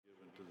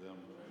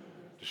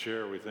to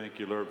share. We thank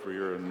you, Lord, for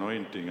your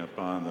anointing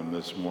upon them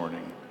this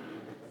morning.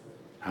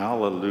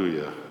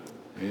 Hallelujah.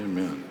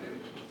 Amen.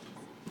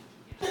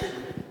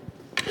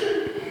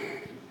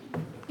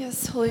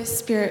 Yes, Holy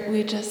Spirit,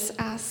 we just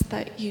ask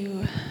that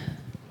you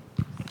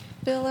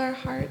fill our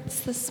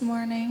hearts this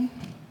morning,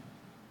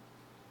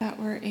 that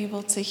we're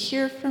able to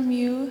hear from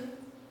you,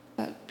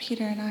 that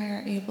Peter and I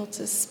are able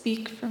to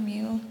speak from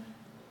you,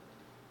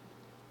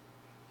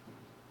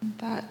 and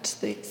that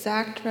the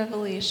exact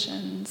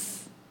revelations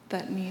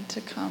that need to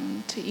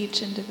come to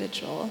each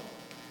individual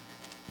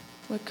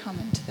would come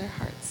into their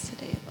hearts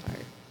today,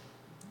 Lord.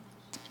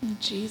 In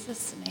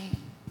Jesus' name.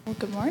 Well,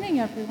 good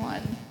morning,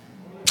 everyone.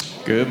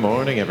 Good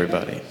morning,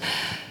 everybody.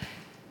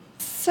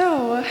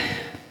 So,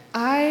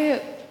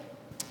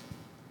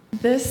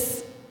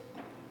 this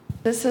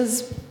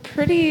is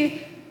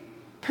pretty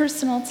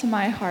personal to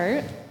my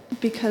heart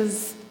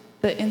because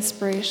the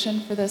inspiration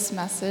for this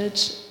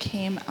message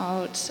came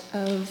out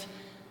of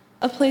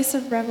a place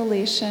of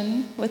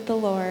revelation with the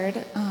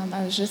Lord.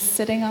 I was just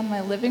sitting on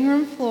my living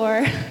room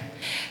floor,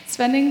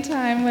 spending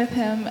time with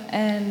him,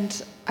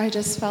 and I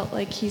just felt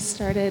like he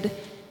started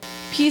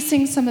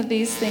piecing some of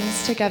these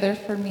things together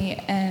for me,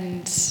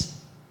 and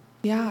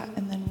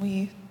then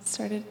we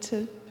started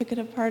to pick it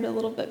apart a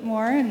little bit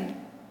more and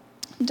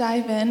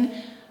dive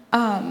in.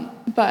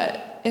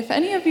 But if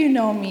any of you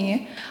know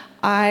me,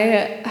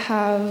 I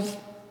have,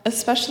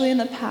 especially in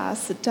the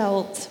past,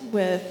 dealt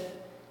with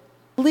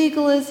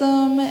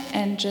legalism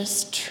and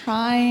just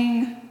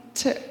trying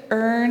to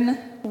earn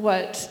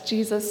what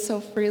Jesus so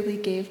freely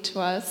gave to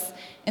us.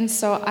 And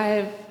so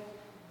I've,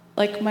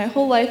 my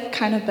whole life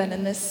kind of been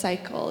in this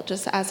cycle,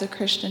 just as a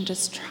Christian,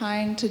 just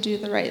trying to do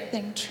the right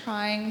thing,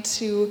 trying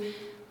to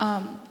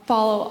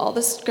follow all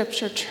the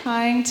scripture,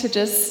 trying to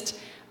just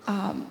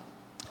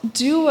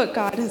do what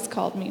God has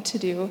called me to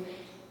do.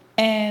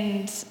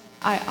 And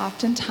I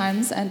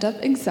oftentimes end up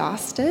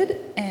exhausted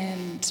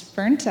and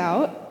burnt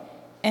out,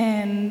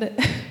 and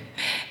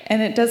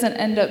it doesn't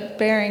end up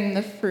bearing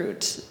the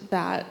fruit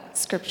that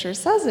Scripture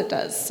says it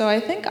does. So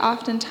I think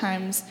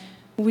oftentimes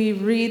we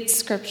read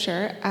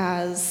Scripture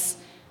as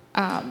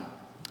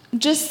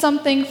just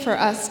something for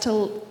us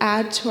to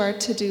add to our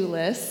to-do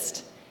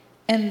list,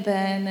 and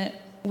then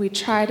we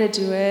try to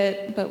do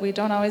it, but we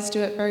don't always do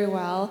it very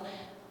well.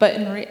 But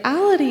in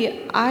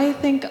reality, I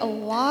think a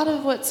lot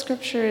of what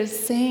Scripture is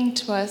saying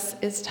to us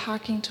is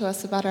talking to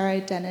us about our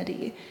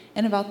identity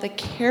and about the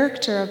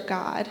character of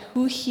God,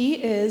 who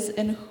He is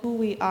and who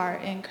we are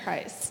in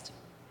Christ.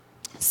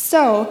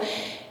 So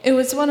it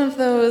was one of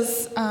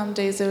those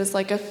days, it was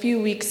like a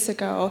few weeks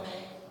ago,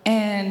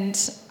 and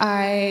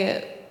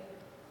I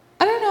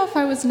don't know if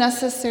I was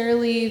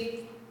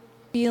necessarily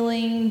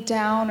feeling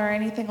down or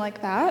anything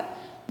like that,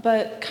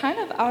 but kind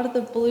of out of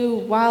the blue,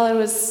 while I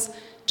was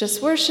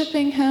just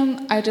worshiping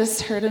him, I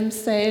just heard him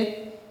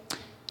say,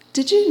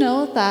 "Did you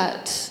know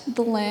that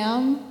the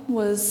lamb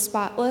was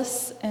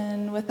spotless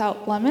and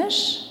without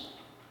blemish?"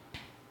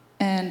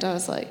 And I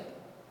was like,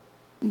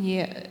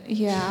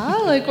 yeah,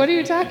 like, what are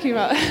you talking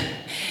about?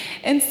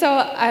 And so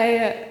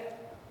I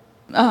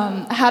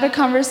had a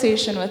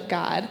conversation with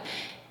God,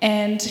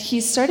 and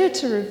he started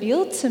to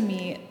reveal to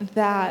me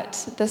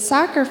that the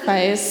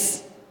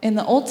sacrifice in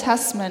the Old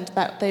Testament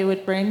that they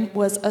would bring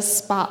was a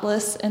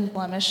spotless and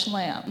blemished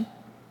lamb.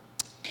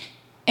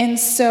 And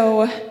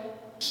so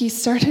he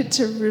started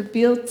to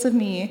reveal to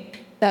me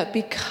that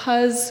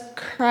because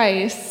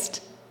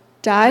Christ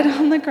died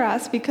on the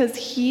cross, because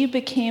he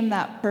became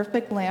that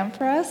perfect lamb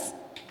for us,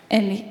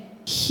 and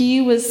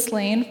he was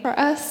slain for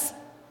us,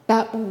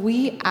 that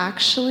we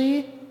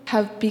actually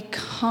have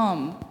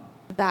become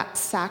that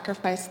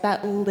sacrifice,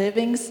 that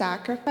living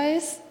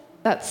sacrifice,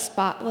 that's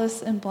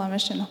spotless and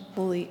blemished and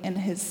holy in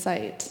his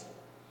sight.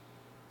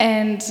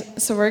 And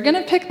so we're going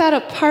to pick that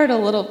apart a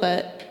little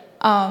bit.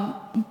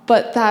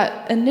 But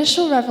that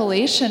initial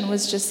revelation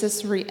was just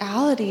this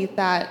reality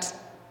that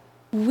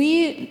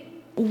we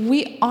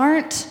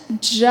aren't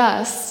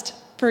just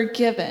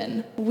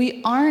forgiven.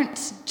 We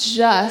aren't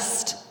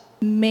just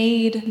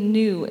made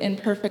new and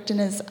perfect in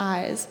his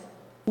eyes.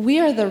 We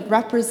are the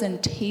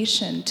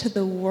representation to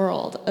the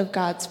world of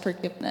God's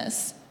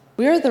forgiveness.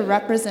 We are the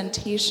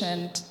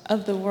representation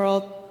of the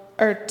world,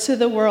 or to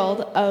the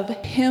world, of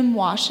him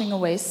washing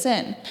away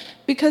sin.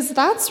 Because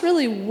that's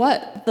really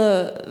what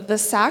the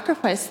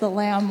sacrifice, the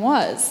lamb,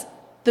 was.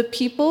 The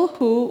people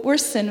who were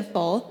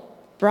sinful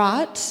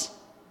brought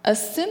a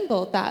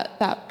symbol,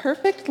 that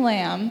perfect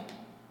lamb,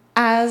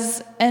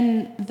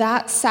 and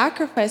that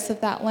sacrifice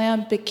of that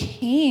lamb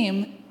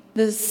became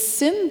the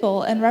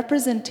symbol and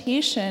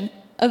representation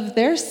of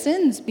their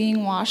sins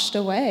being washed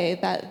away,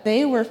 that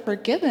they were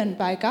forgiven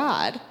by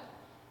God.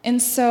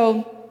 And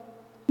so,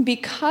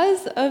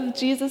 because of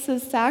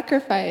Jesus'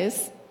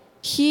 sacrifice,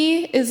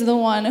 he is the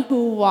one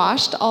who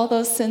washed all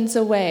those sins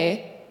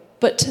away,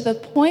 but to the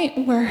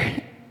point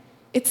where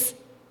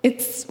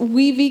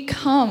we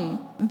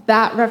become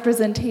that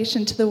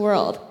representation to the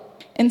world.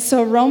 And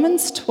so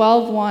Romans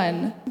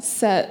 12:1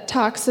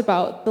 talks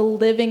about the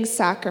living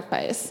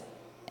sacrifice.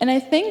 And I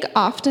think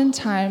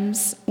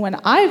oftentimes when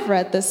I've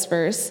read this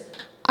verse,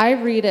 I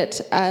read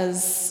it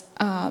as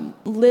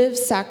live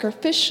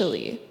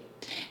sacrificially.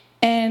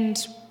 And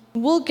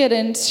we'll get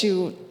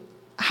into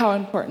how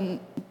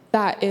important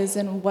that is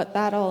and what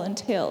that all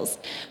entails.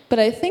 But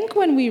I think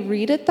when we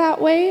read it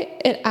that way,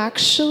 it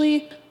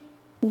actually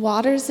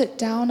waters it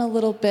down a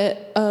little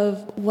bit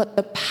of what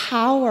the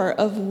power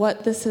of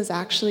what this is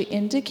actually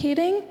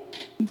indicating,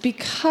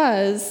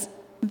 because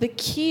the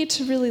key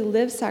to really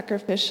live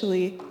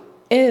sacrificially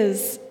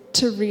is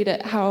to read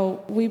it how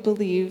we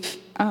believe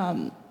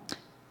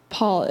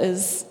Paul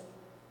is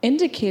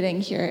indicating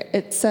here.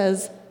 It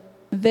says,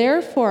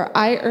 "Therefore,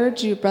 I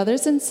urge you,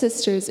 brothers and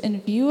sisters, in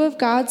view of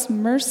God's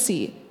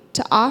mercy,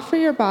 to offer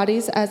your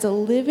bodies as a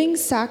living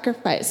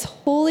sacrifice,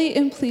 holy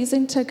and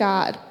pleasing to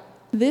God.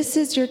 This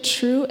is your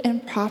true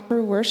and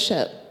proper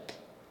worship."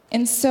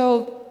 And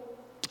so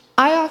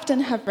I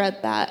often have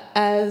read that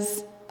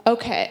as,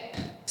 okay,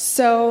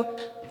 so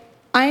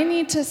I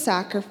need to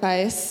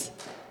sacrifice,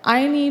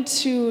 I need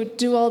to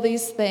do all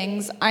these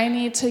things, I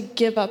need to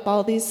give up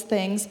all these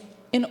things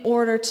in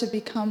order to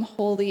become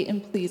holy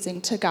and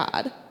pleasing to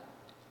God.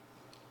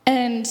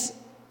 And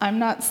I'm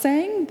not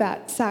saying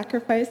that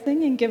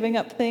sacrificing and giving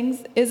up things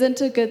isn't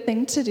a good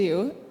thing to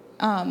do,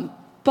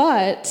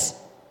 but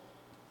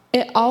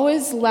it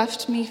always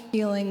left me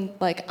feeling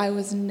like I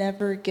was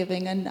never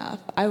giving enough.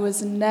 I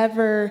was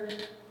never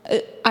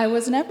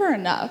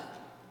enough.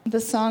 The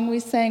song we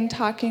sang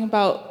talking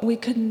about we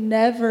could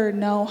never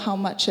know how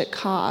much it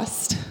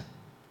cost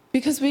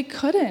because we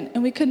couldn't,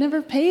 and we could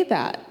never pay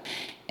that.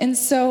 And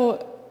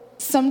so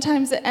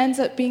sometimes it ends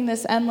up being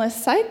this endless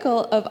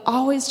cycle of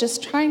always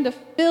just trying to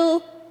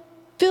fill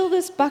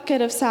this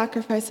bucket of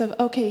sacrifice of,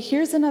 okay,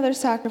 here's another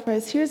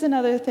sacrifice, here's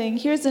another thing,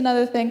 here's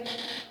another thing.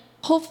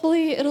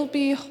 Hopefully it'll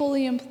be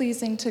holy and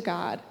pleasing to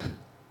God.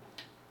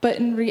 But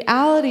in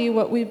reality,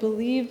 what we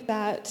believe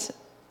that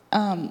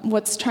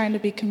what's trying to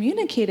be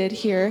communicated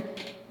here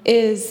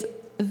is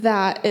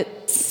that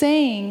it's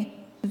saying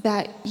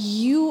that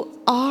you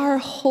are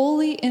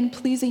holy and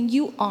pleasing.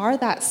 You are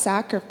that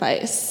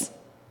sacrifice.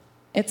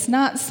 It's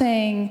not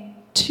saying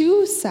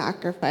to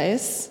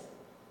sacrifice,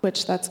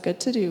 which that's good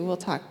to do. We'll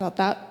talk about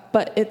that.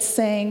 But it's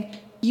saying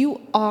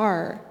you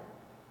are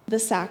the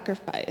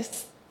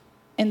sacrifice.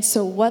 And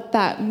so what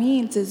that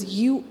means is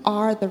you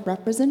are the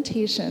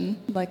representation,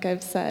 like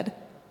I've said,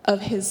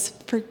 of his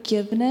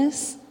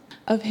forgiveness,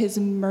 of his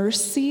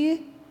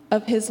mercy,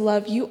 of his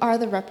love. You are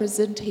the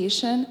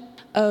representation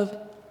of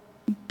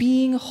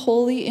being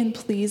holy and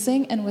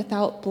pleasing and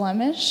without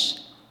blemish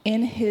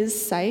in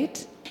his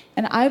sight.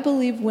 And I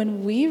believe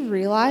when we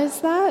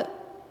realize that,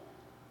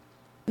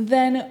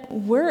 then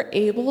we're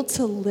able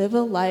to live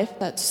a life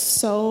that's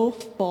so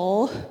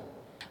full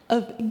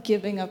of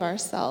giving of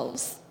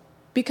ourselves.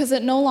 Because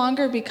it no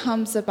longer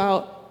becomes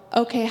about,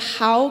 okay,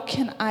 how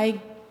can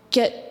I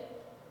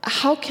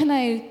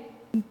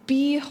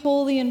be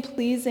holy and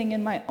pleasing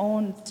in my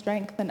own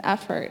strength and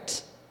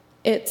effort?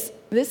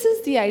 This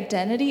is the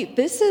identity.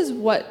 This is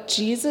what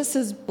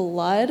Jesus'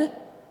 blood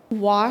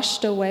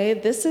washed away.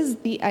 This is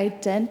the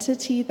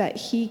identity that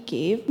he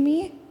gave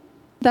me.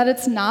 That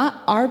it's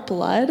not our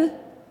blood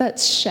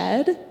that's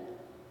shed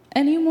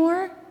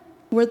anymore.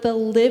 We're the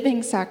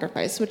living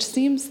sacrifice, which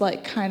seems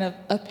like kind of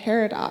a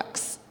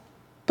paradox.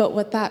 But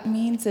what that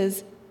means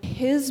is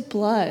his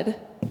blood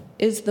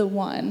is the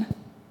one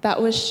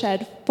that was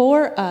shed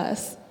for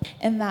us,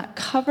 and that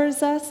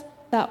covers us,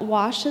 that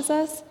washes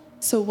us.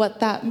 So what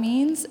that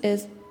means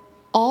is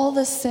all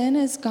the sin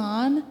is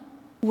gone.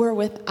 We're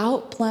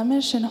without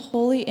blemish and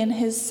holy in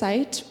his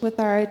sight with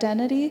our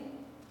identity,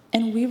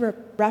 and we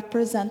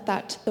represent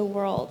that to the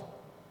world.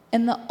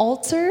 And the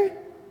altar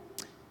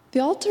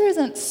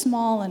isn't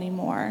small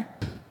anymore.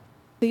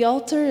 The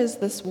altar is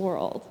this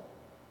world.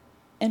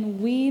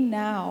 And we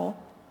now,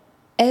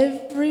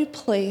 every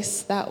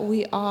place that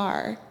we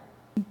are,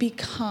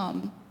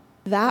 become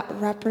that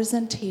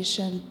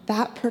representation,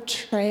 that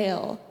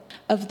portrayal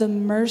of the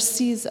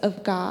mercies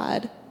of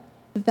God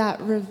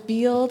that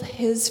revealed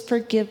his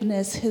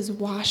forgiveness, his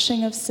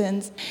washing of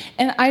sins.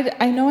 And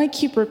I know I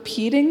keep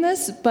repeating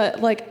this, but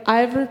like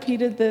I've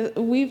repeated this,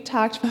 we've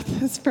talked about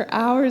this for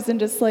hours, and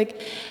just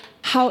like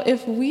how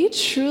if we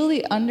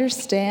truly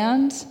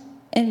understand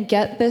and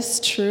get this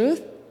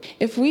truth,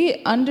 if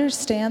we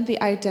understand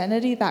the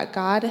identity that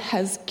God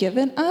has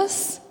given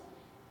us,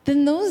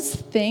 then those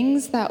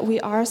things that we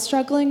are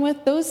struggling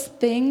with, those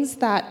things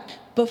that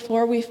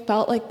before we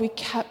felt like we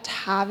kept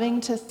having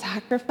to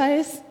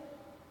sacrifice,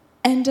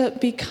 end up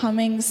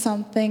becoming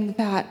something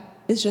that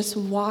is just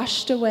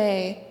washed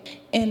away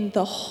in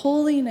the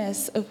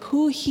holiness of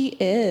who he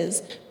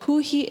is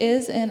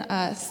in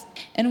us.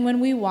 And when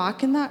we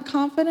walk in that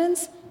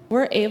confidence,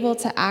 we're able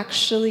to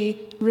actually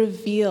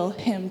reveal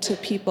him to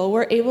people.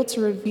 We're able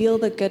to reveal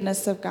the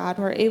goodness of God.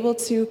 We're able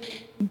to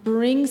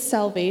bring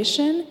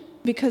salvation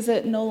because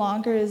it no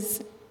longer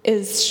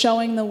is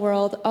showing the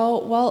world,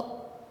 oh, well,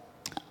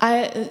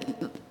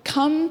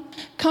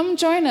 come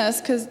join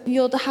us, because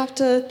you'll have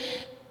to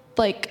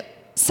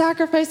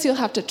sacrifice, you'll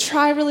have to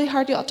try really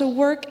hard, you'll have to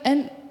work,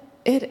 and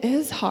it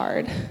is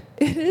hard.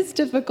 It is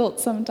difficult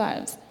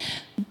sometimes.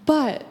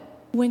 But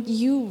when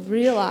you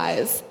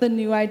realize the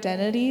new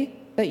identity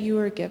that you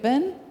were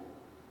given,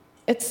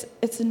 it's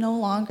no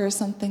longer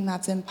something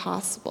that's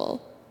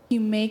impossible. He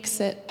makes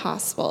it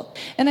possible.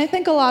 And I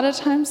think a lot of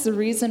times the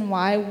reason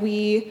why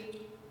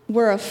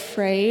we're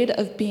afraid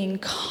of being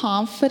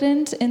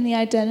confident in the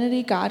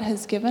identity God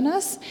has given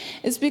us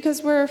is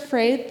because we're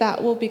afraid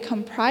that we'll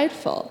become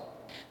prideful.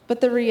 But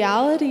the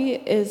reality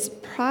is,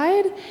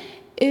 pride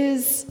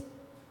is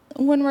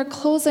when we're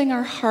closing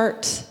our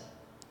heart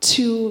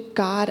to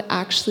God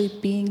actually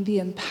being the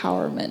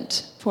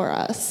empowerment for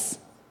us.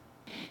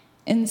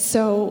 And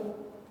so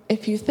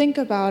if you think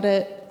about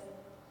it,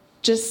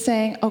 just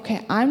saying,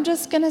 okay, I'm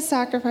just going to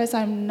sacrifice.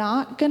 I'm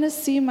not going to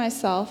see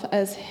myself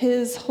as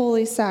his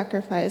holy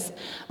sacrifice.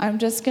 I'm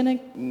just going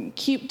to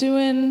keep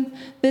doing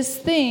this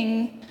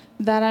thing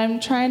that I'm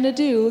trying to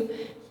do.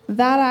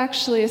 That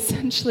actually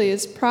essentially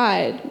is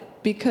pride,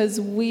 because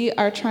we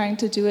are trying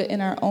to do it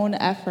in our own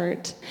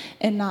effort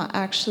and not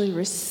actually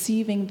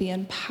receiving the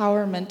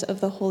empowerment of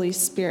the Holy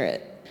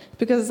Spirit.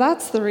 Because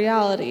that's the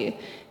reality,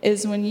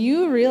 is when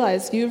you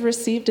realize you've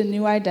received a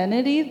new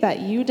identity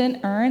that you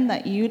didn't earn,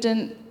 that you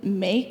didn't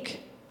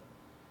make,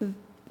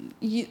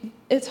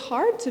 it's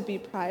hard to be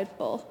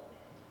prideful,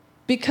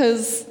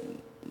 because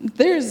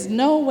there's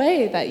no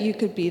way that you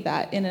could be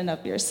that in and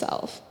of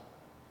yourself.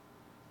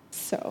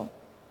 So,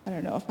 I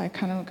don't know if I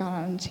kind of got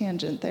on a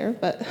tangent there,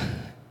 but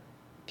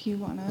if you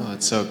want to... Oh,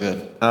 it's so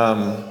good.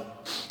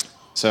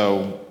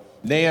 So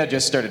Naya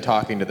just started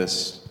talking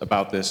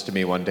about this to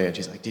me one day, and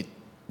she's like, Did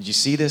you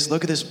see this?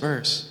 Look at this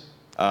verse.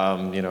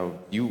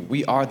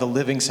 We are the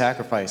living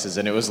sacrifices.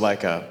 And it was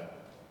like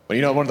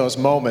one of those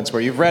moments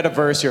where you've read a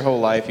verse your whole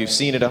life, you've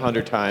seen it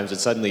 100 times, and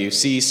suddenly you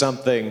see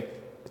something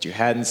that you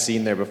hadn't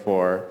seen there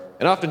before.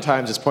 And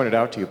oftentimes it's pointed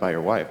out to you by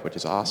your wife, which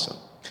is awesome.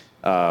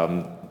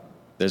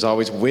 There's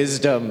always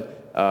wisdom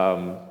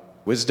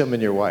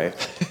in your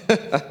wife.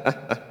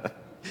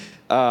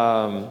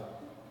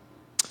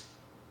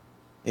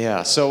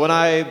 Yeah, so when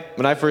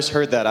I first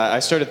heard that, I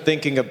started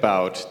thinking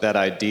about that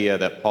idea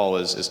that Paul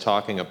is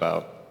talking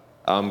about.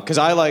 Because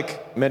I,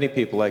 like many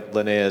people, like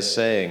Linnea is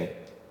saying,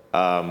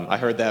 I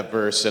heard that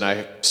verse and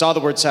I saw the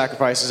word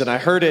sacrifices and I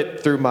heard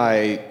it through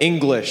my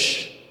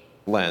English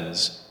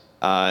lens.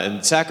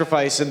 And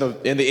sacrifice in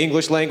the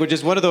English language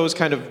is one of those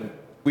kind of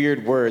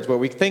weird words where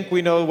we think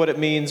we know what it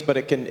means, but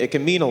it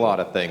can mean a lot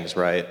of things,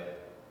 right?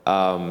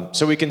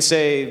 So we can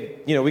say,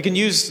 we can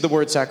use the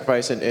word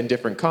sacrifice in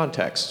different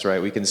contexts,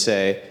 right? We can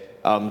say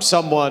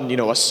someone,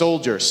 a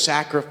soldier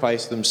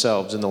sacrificed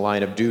themselves in the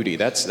line of duty.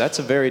 That's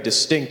a very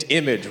distinct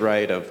image,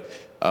 right,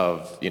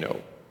 of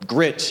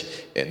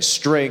grit and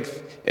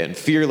strength and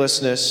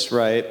fearlessness,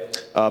 right?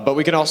 But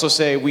we can also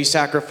say we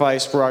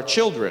sacrifice for our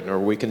children, or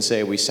we can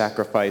say we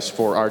sacrifice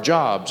for our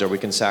jobs, or we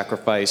can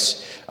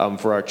sacrifice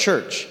for our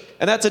church.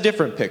 And that's a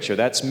different picture.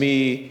 That's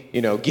me,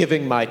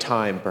 giving my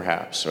time,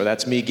 perhaps, or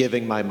that's me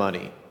giving my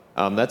money.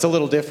 That's a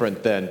little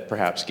different than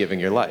perhaps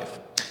giving your life.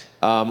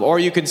 Or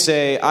you can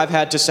say, I've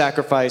had to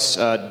sacrifice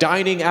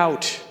dining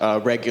out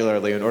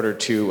regularly in order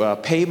to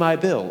pay my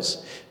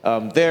bills.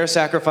 Their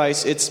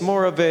sacrifice, it's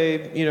more of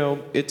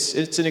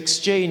it's an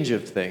exchange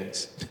of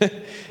things.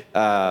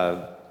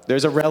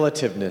 There's a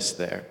relativeness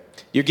there.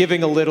 You're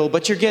giving a little,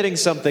 but you're getting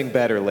something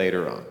better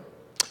later on.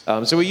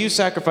 So we use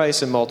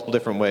sacrifice in multiple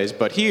different ways,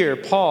 but here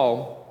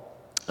Paul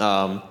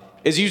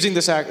is using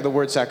the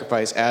word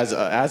sacrifice as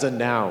a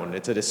noun.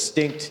 It's a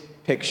distinct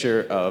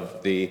picture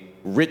of the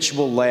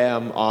ritual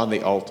lamb on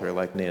the altar,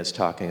 like Nea's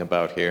talking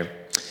about here.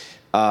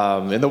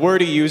 And the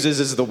word he uses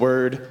is the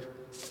word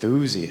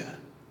thusia.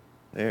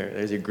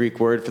 There's your Greek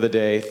word for the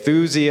day,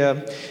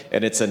 thusia,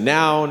 and it's a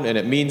noun, and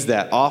it means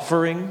that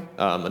offering.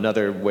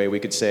 Another way we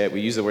could say it,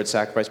 we use the word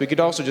sacrifice. We could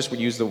also just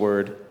use the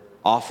word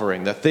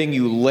offering, the thing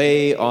you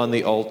lay on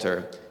the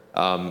altar.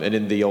 And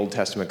in the Old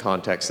Testament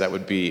context, that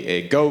would be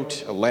a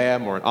goat, a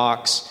lamb, or an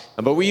ox.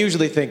 But we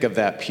usually think of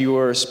that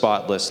pure,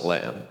 spotless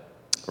lamb,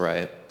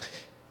 right?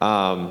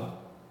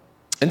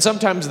 And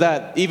sometimes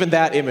even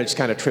that image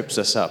kind of trips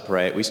us up,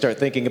 right? We start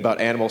thinking about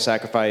animal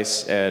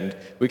sacrifice, and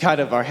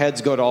our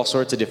heads go to all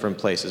sorts of different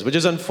places, which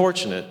is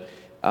unfortunate.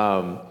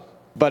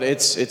 But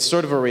it's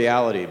sort of a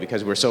reality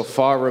because we're so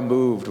far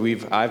removed.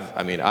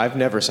 I've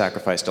never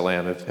sacrificed a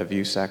lamb. Have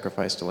you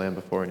sacrificed a lamb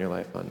before in your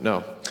life?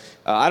 No.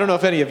 I don't know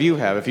if any of you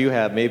have. If you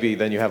have, maybe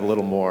then you have a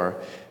little more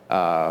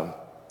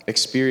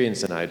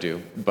experience than I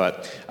do.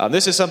 But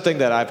this is something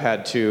that I've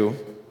had to,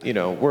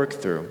 work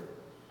through.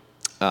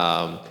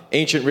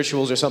 Ancient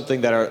rituals are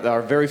something that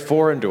are very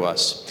foreign to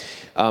us.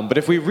 But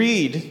if we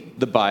read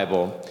the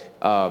Bible,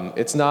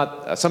 it's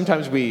not.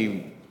 Sometimes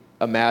we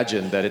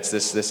imagine that it's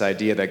this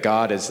idea that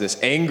God is this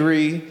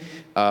angry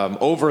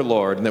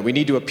overlord and that we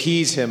need to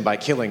appease him by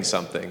killing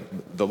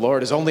something. The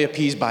Lord is only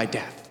appeased by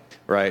death,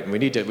 right? And we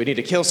need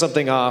to kill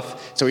something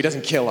off so he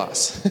doesn't kill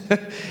us,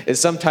 is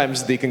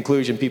sometimes the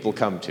conclusion people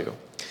come to.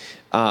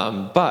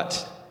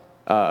 But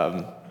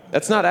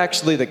that's not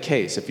actually the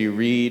case if you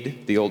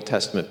read the Old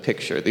Testament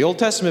picture. The Old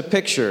Testament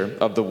picture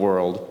of the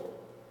world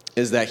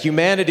is that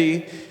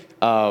humanity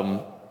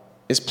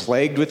is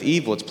plagued with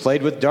evil. It's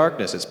plagued with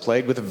darkness. It's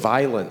plagued with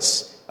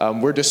violence.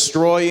 We're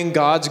destroying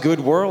God's good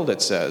world,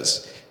 it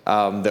says.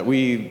 That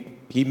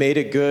He made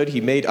it good.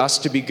 He made us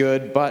to be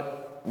good,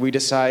 but we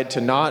decide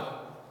to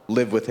not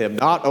live with Him,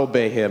 not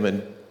obey Him,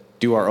 and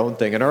do our own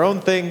thing. And our own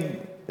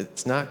thing,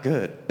 it's not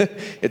good.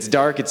 It's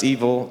dark, it's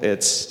evil,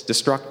 it's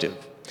destructive.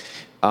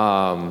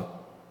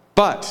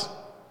 But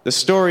the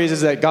story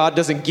is that God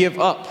doesn't give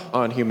up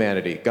on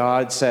humanity.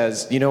 God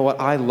says, you know what,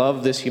 I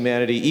love this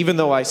humanity. Even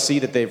though I see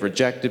that they've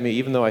rejected me,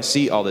 even though I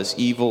see all this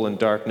evil and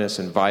darkness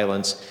and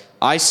violence,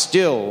 I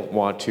still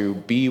want to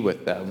be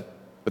with them.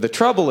 But the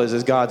trouble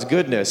is God's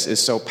goodness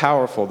is so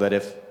powerful that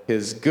if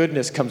His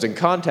goodness comes in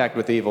contact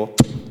with evil,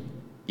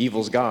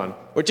 evil's gone.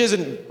 Which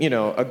isn't,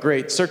 a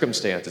great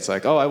circumstance. It's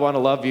like, oh, I want to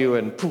love you,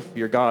 and poof,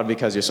 you're gone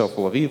because you're so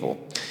full of evil.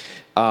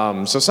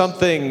 So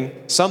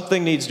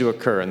something needs to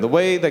occur, and the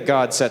way that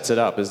God sets it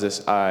up is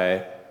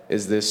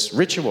this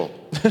ritual,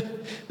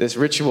 this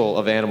ritual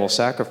of animal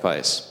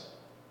sacrifice.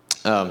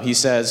 He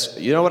says,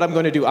 you know what I'm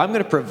going to do? I'm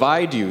going to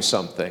provide you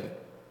something.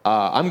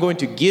 I'm going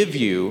to give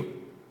you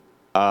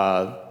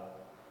a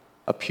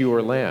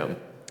pure lamb.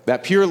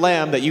 That pure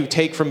lamb that you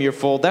take from your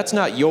fold, that's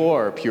not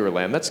your pure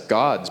lamb. That's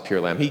God's pure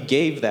lamb. He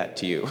gave that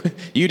to you.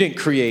 You didn't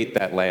create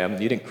that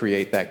lamb. You didn't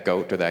create that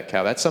goat or that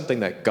cow. That's something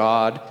that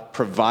God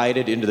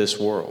provided into this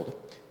world.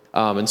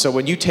 And so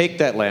when you take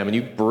that lamb and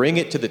you bring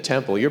it to the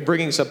temple, you're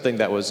bringing something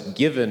that was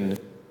given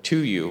to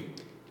you.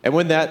 And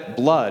when that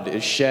blood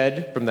is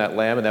shed from that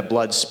lamb and that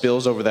blood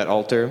spills over that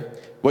altar,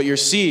 what you're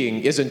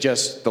seeing isn't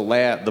just the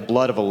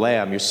blood of a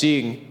lamb. You're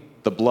seeing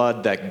the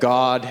blood that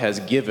God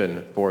has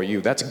given for you.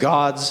 That's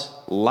God's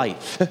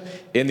life.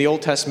 In the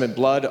Old Testament,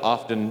 blood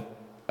often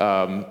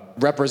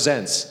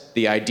represents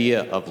the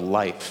idea of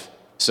life.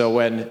 So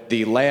when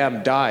the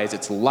lamb dies,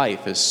 its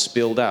life is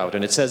spilled out.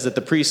 And it says that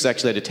the priests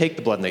actually had to take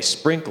the blood and they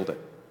sprinkled it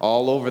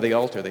all over the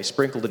altar. They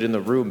sprinkled it in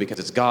the room because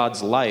it's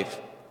God's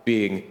life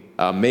being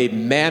made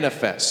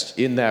manifest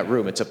in that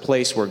room. It's a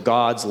place where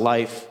God's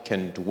life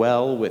can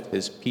dwell with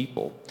His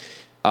people.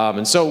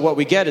 And so what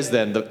we get is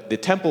then the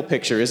temple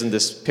picture isn't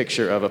this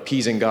picture of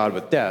appeasing God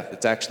with death.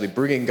 It's actually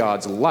bringing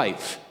God's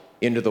life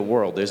into the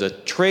world. There's a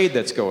trade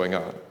that's going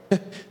on.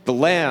 The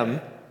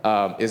lamb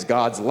is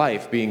God's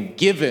life being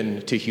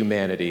given to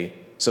humanity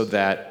so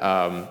that,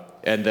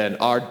 and then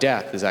our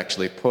death is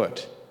actually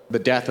put. The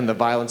death and the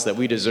violence that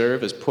we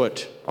deserve is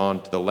put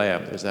onto the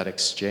lamb. There's that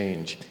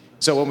exchange.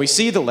 So when we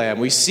see the lamb,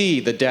 we see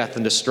the death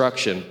and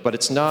destruction, but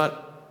it's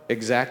not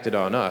exacted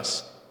on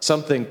us.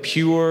 Something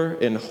pure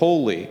and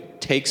holy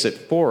takes it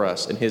for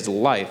us, and His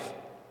life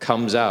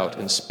comes out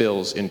and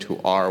spills into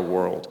our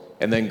world.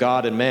 And then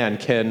God and man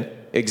can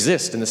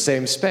exist in the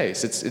same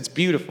space. It's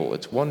beautiful.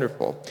 It's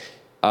wonderful.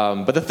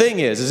 But the thing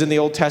is in the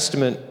Old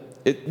Testament,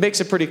 it makes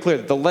it pretty clear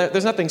that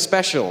there's nothing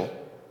special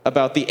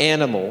about the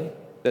animal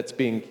that's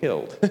being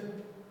killed.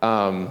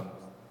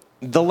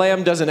 The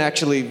lamb doesn't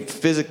actually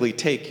physically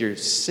take your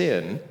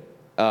sin.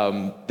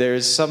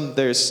 There's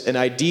an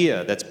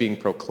idea that's being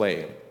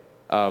proclaimed.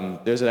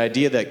 There's an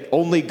idea that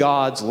only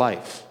God's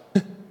life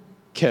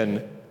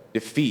can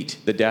defeat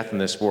the death in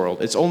this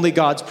world. It's only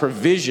God's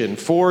provision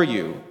for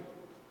you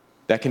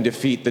that can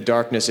defeat the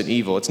darkness and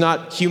evil. It's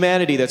not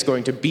humanity that's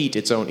going to beat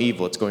its own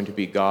evil. It's going to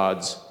be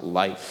God's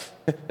life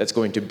that's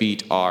going to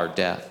beat our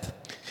death.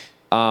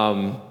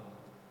 And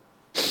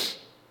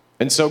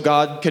so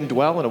God can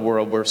dwell in a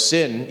world where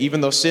sin, even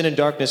though sin and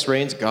darkness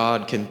reigns,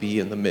 God can be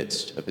in the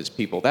midst of His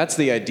people. That's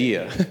the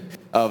idea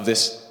of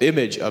this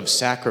image of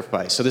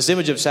sacrifice. So this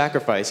image of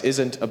sacrifice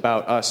isn't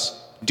about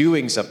us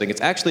doing something. It's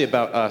actually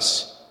about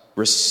us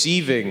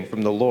receiving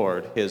from the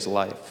Lord His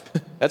life.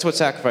 That's what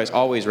sacrifice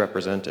always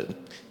represented.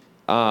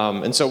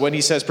 And so when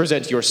He says,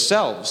 present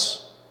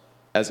yourselves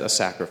as a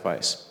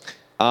sacrifice.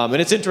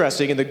 And it's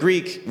interesting, in the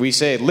Greek, we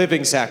say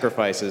living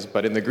sacrifices,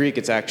 but in the Greek,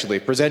 it's actually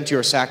present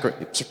your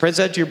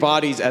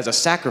bodies as a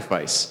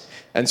sacrifice.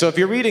 And so if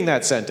you're reading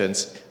that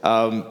sentence,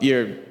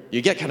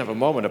 you get kind of a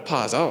moment of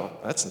pause. Oh,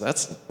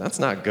 that's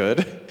not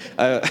good.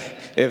 So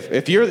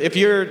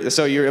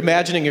you're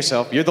imagining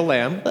yourself, you're the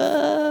lamb,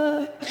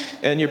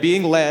 and you're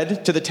being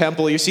led to the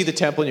temple. You see the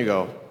temple, and you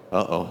go,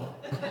 uh-oh.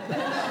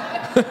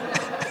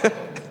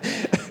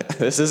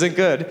 This isn't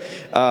good.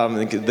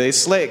 They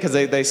slay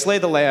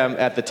the lamb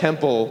at the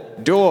temple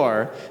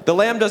door. The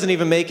lamb doesn't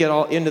even make it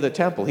all into the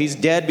temple. He's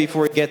dead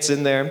before he gets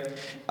in there,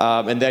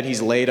 and then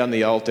he's laid on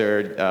the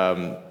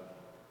altar.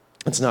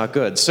 It's not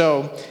good.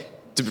 So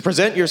to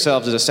present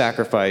yourselves as a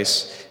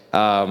sacrifice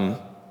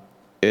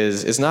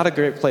is not a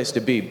great place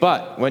to be.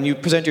 But when you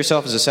present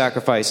yourself as a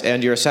sacrifice,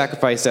 and you're a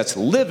sacrifice that's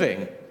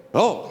living,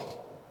 oh,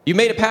 you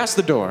made it past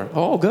the door.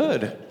 Oh,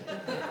 good.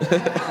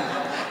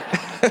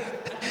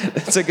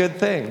 It's a good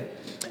thing.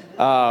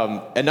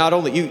 And not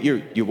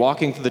only you're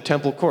walking through the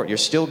temple court, you're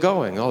still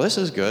going. Oh, this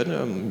is good.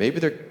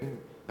 Maybe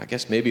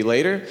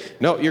later.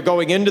 No, you're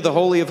going into the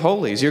Holy of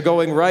Holies. You're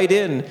going right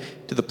in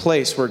to the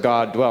place where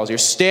God dwells. You're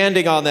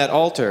standing on that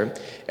altar,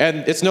 and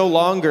it's no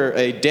longer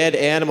a dead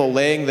animal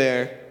laying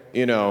there,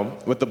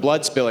 with the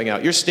blood spilling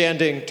out. You're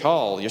standing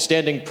tall. You're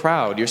standing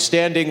proud. You're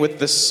standing with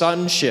the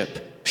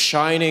sonship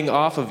shining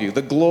off of you.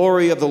 The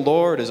glory of the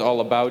Lord is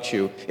all about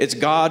you. It's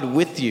God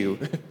with you.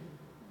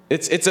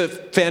 It's a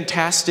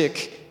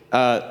fantastic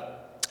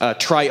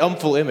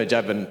triumphal image.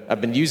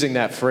 I've been using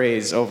that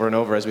phrase over and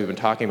over as we've been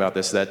talking about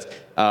this, that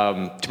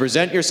to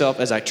present yourself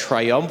as a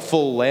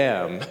triumphal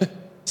lamb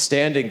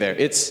standing there.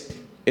 It's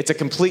a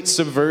complete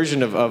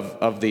subversion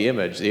of the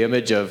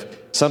image of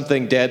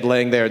something dead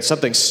laying there and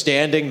something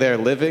standing there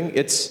living.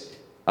 It's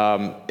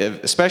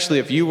especially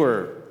if you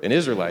were an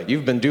Israelite,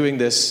 you've been doing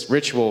this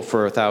ritual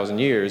for 1,000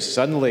 years,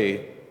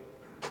 suddenly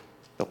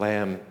the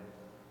lamb,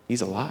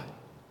 he's alive.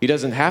 He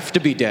doesn't have to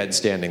be dead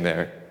standing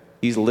there.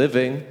 He's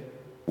living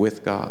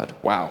with God.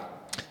 Wow.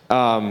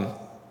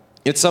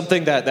 It's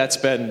something that's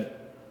been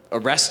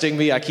arresting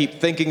me. I keep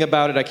thinking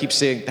about it. I keep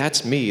saying,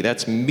 that's me.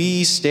 That's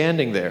me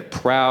standing there,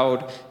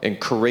 proud and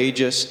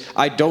courageous.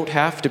 I don't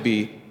have to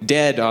be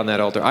dead on that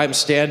altar. I'm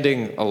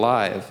standing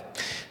alive.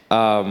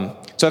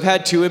 So I've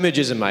had two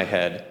images in my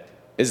head,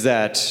 is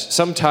that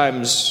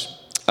sometimes,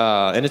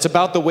 and it's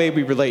about the way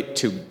we relate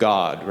to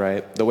God,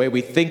 right? The way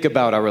we think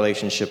about our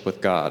relationship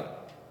with God.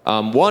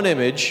 One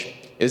image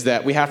is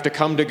that we have to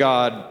come to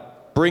God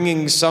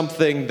bringing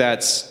something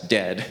that's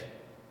dead.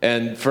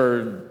 And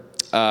for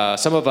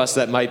some of us,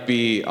 that might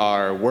be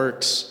our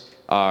works,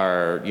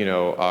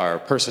 our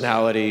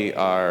personality,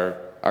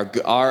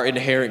 our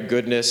inherent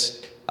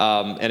goodness.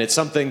 And it's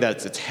something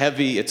it's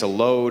heavy, it's a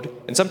load.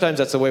 And sometimes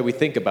that's the way we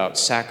think about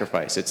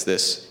sacrifice. It's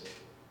this,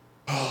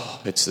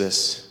 you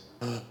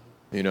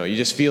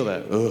just feel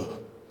that,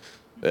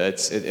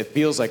 it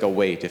feels like a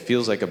weight. It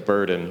feels like a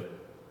burden.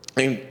 I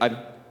mean,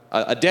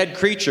 a dead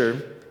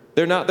creature,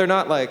 they're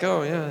not like,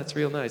 oh yeah, that's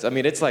real nice. I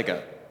mean, it's like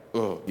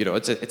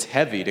it's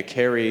heavy to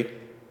carry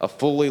a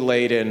fully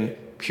laden,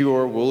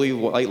 pure, woolly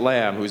white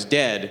lamb who's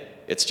dead.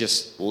 It's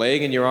just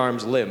laying in your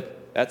arms limp.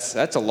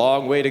 That's a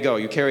long way to go.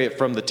 You carry it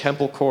from the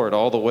temple court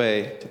all the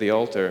way to the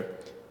altar.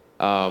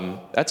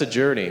 That's a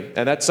journey,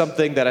 and that's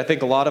something that I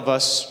think a lot of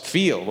us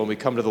feel when we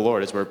come to the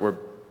Lord. Is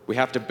we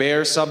have to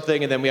bear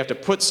something, and then we have to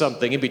put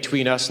something in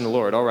between us and the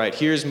Lord. All right,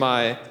 here's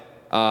my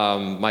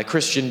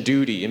Christian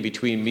duty in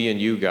between me and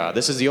you, God.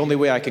 This is the only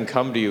way I can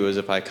come to you, is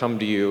if I come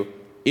to you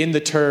in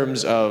the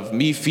terms of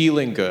me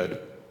feeling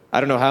good. I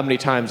don't know how many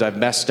times I've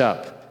messed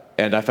up,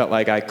 and I felt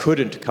like I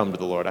couldn't come to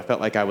the Lord. I felt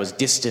like I was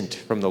distant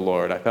from the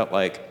Lord. I felt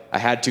like I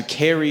had to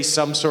carry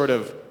some sort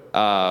of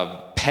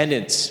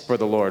penance for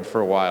the Lord for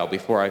a while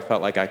before I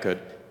felt like I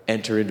could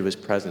enter into his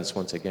presence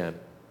once again.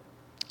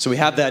 So we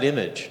have that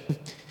image.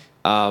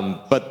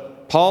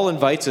 But Paul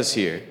invites us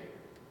here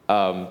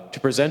to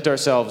present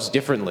ourselves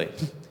differently.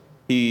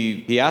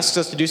 He asks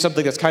us to do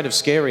something that's kind of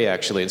scary,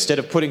 actually. Instead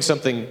of putting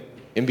something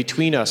in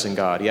between us and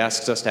God, he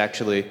asks us to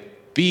actually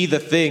be the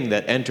thing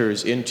that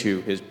enters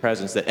into his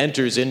presence, that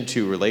enters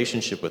into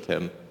relationship with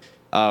him.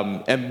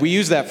 And we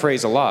use that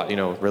phrase a lot,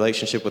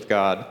 relationship with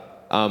God.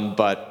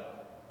 But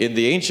in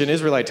the ancient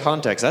Israelite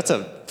context, that's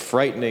a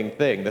frightening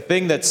thing. The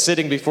thing that's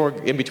sitting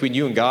in between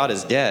you and God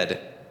is dead.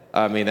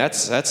 I mean,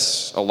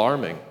 that's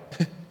alarming.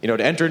 To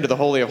enter into the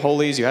Holy of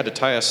Holies, you had to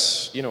tie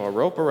a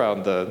rope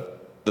around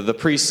the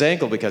priest's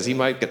ankle because he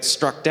might get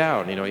struck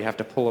down. You have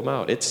to pull him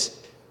out. It's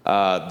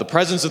the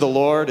presence of the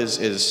Lord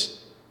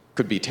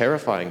could be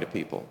terrifying to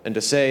people, and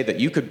to say that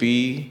you could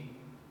be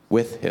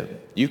with him,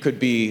 you could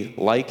be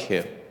like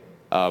him,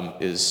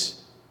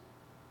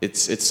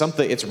 it's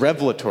something. It's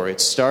revelatory.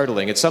 It's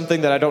startling. It's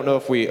something that I don't know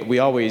if we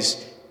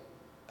always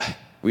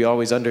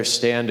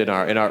understand in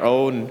our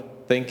own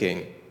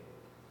thinking.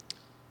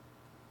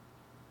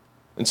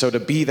 And so to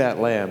be that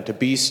lamb, to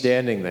be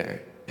standing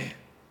there,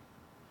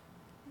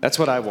 that's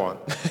what I want.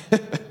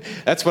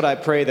 That's what I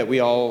pray that we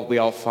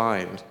all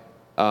find.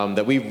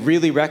 That we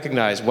really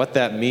recognize what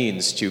that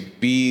means to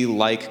be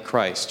like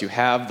Christ, to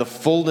have the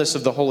fullness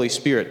of the Holy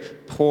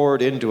Spirit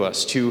poured into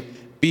us, to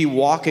be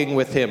walking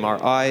with him,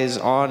 our eyes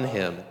on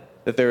him,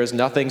 that there is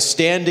nothing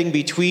standing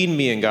between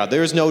me and God.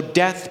 There is no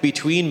death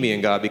between me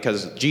and God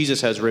because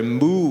Jesus has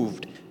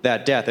removed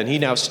that death, and he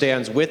now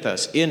stands with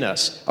us, in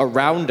us,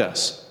 around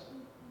us.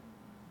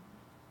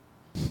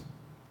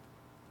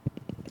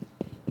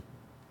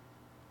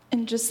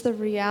 And just the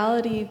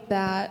reality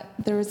that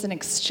there was an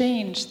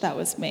exchange that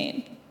was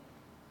made.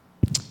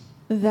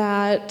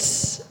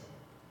 That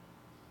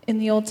in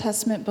the Old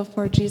Testament,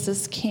 before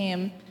Jesus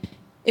came,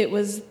 it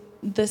was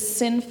the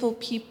sinful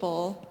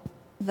people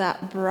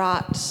that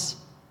brought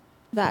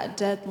that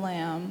dead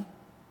lamb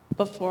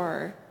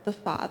before the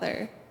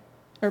Father,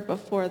 or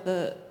before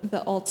the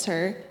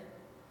altar.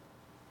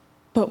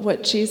 But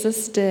what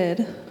Jesus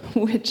did,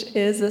 which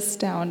is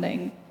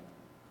astounding,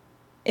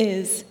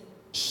 is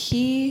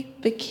he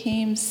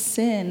became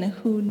sin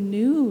who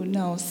knew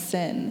no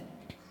sin.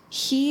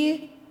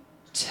 He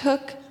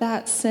took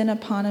that sin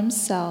upon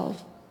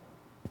himself,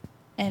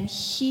 and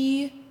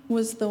he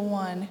was the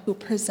one who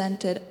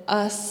presented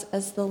us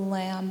as the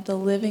lamb, the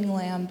living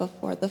lamb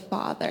before the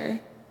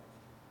Father.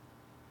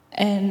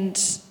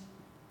 And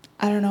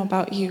I don't know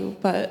about you,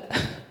 but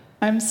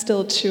I'm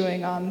still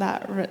chewing on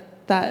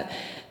that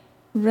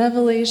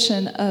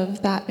revelation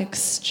of that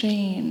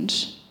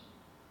exchange,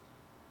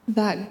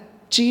 that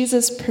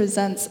Jesus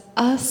presents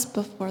us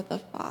before the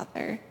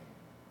Father.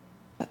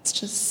 That's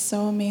just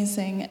so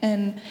amazing.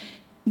 And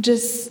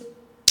just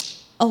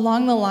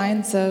along the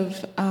lines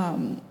of,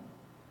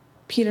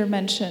 Peter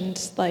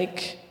mentioned,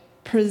 like,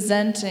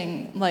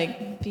 presenting,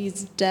 like,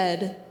 these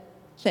dead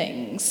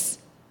things,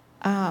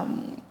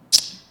 and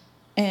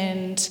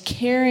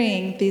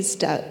carrying these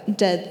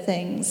dead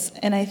things.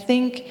 And I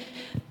think,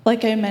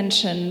 like I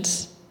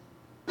mentioned,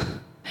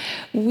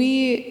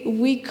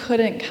 we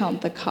couldn't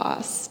count the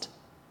cost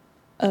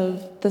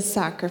of the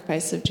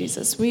sacrifice of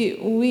Jesus.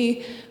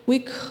 We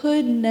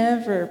could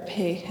never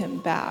pay him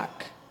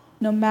back,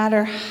 no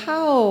matter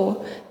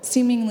how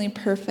seemingly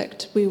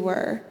perfect we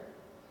were.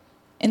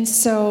 And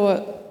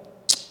so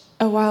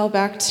a while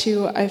back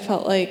too, I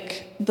felt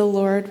like the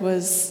Lord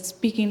was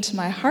speaking to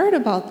my heart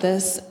about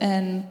this,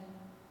 and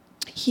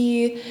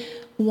he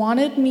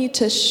wanted me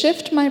to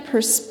shift my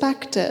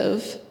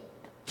perspective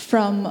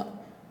from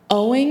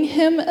owing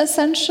him,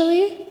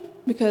 essentially,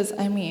 because,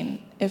 I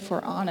mean, if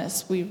we're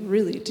honest, we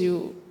really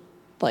do,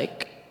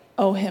 like,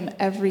 owe him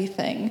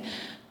everything.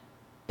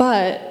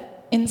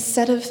 But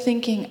instead of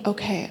thinking,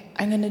 okay,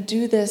 I'm going to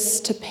do this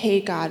to pay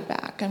God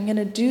back, I'm going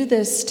to do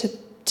this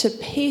to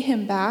pay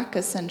him back,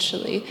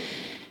 essentially.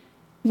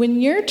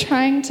 When you're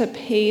trying to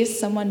pay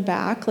someone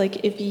back,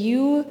 like if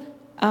you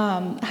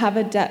have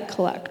a debt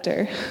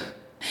collector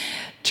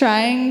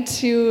trying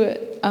to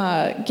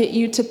get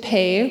you to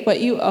pay what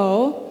you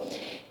owe,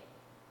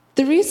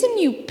 the reason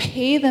you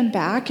pay them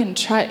back and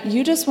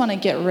you just want to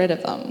get rid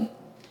of them.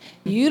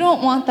 You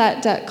don't want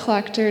that debt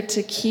collector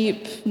to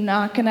keep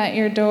knocking at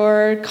your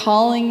door,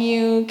 calling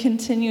you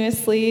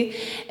continuously.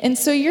 And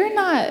so you're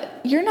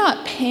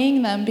not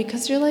paying them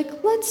because you're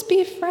like, let's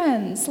be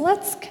friends,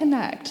 let's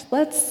connect,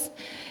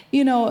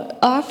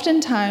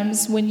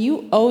 oftentimes when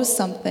you owe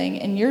something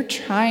and you're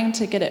trying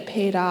to get it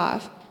paid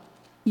off,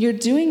 you're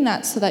doing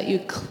that so that you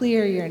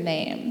clear your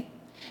name,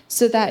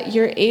 so that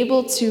you're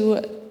able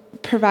to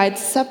provide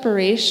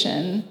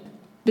separation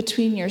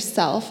between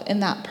yourself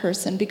and that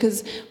person.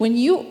 Because when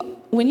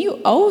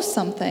you owe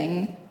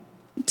something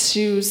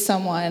to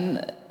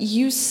someone,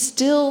 you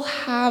still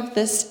have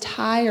this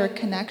tie or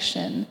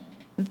connection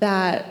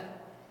that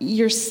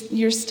you're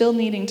still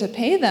needing to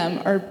pay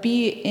them or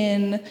be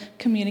in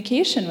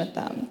communication with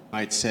them.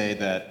 I'd say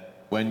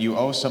that when you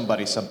owe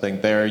somebody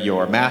something, they're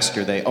your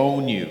master, they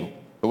own you.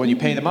 But when you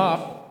pay them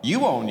off,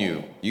 you own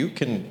you.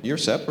 You're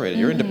separated,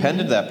 you're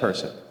independent of that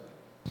person.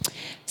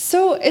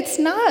 So it's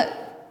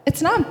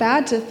not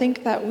bad to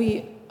think that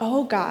we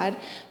owe God,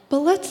 but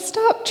let's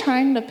stop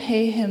trying to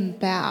pay him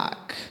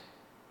back,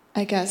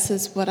 I guess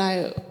is what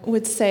I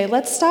would say.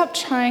 Let's stop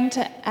trying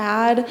to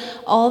add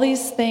all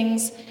these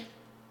things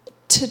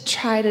to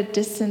try to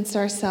distance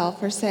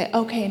ourselves or say,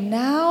 okay,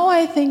 now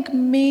I think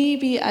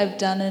maybe I've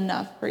done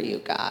enough for you,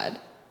 God.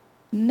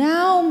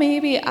 Now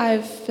maybe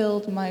I've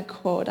filled my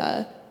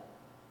quota.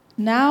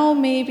 Now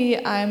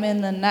maybe I'm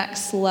in the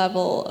next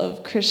level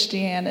of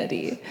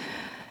Christianity.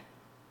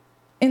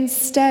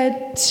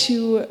 Instead,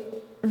 to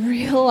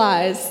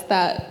realize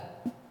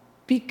that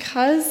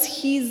because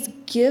he's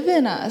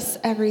given us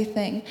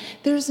everything,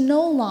 there's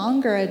no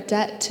longer a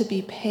debt to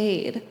be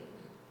paid.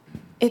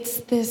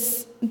 It's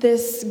this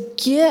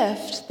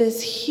gift,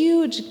 this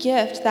huge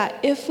gift that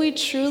if we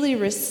truly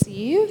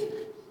receive,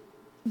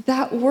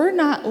 that we're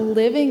not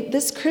living,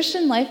 this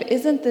Christian life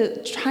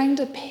isn't trying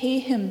to pay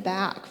him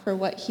back for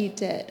what he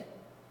did.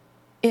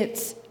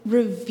 It's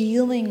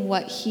revealing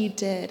what he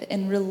did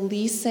and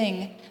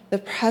releasing the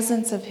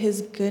presence of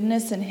his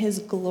goodness and his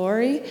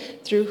glory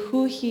through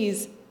who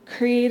he's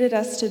created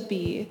us to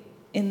be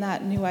in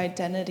that new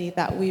identity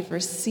that we've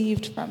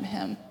received from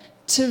him.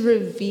 To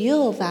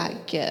reveal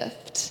that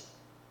gift,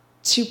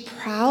 to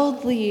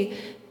proudly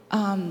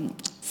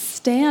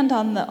stand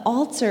on the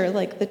altar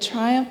like the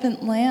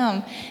triumphant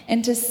lamb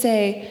and to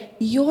say,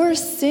 your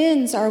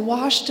sins are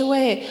washed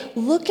away.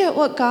 Look at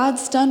what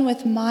God's done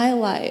with my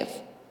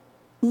life.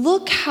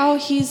 Look how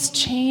he's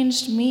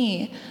changed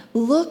me.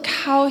 Look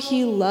how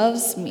he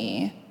loves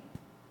me.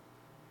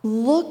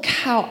 Look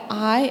how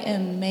I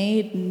am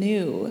made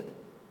new.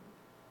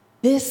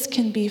 This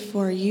can be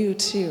for you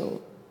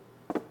too.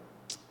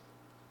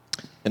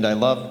 And I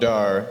loved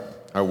our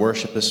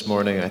worship this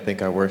morning. I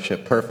think our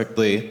worship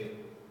perfectly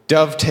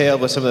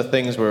dovetailed with some of the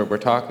things we're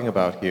talking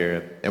about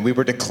here. And we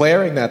were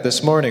declaring that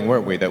this morning,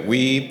 weren't we?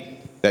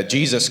 That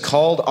Jesus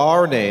called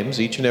our names,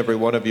 each and every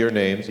one of your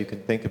names. You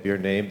can think of your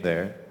name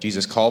there.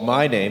 Jesus called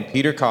my name,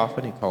 Peter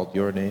Coffin. He called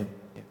your name,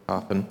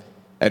 Coffin.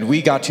 And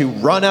we got to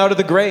run out of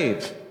the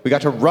grave. We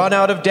got to run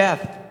out of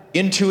death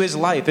into his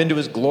life, into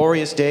his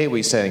glorious day,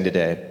 we sang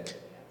today.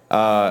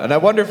 And I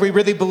wonder if we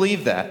really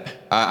believe that.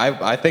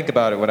 I think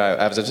about it when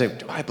I was saying,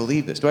 do I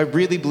believe this? Do I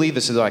really believe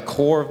this is the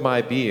core of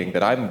my being,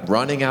 that I'm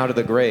running out of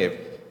the grave?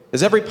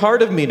 Does every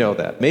part of me know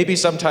that? Maybe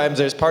sometimes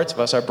there's parts of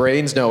us, our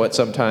brains know it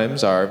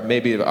sometimes,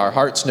 maybe our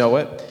hearts know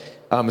it.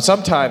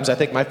 Sometimes I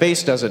think my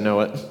face doesn't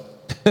know it.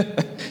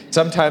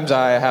 Sometimes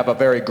I have a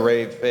very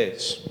grave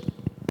face.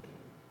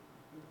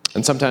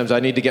 And sometimes I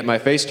need to get my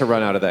face to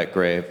run out of that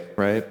grave,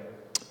 right?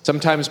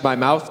 Sometimes my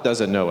mouth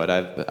doesn't know it.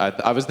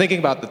 I was thinking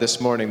about that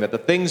this morning, that the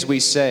things we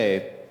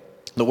say,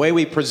 the way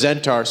we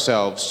present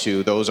ourselves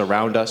to those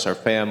around us, our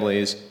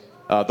families,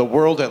 the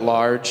world at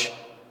large,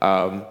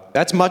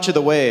 that's much of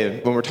the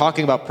way when we're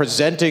talking about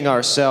presenting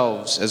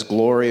ourselves as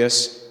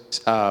glorious,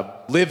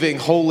 living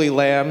holy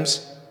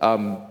lambs.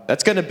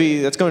 That's going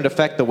to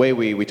affect the way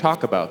we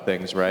talk about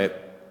things, right?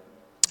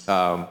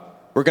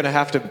 We're going to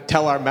have to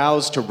tell our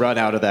mouths to run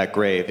out of that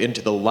grave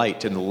into the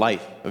light and the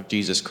life of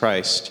Jesus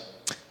Christ.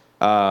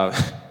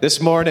 This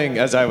morning,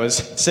 as I was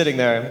sitting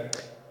there,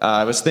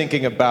 I was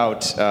thinking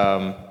about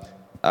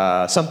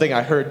something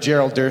I heard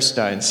Gerald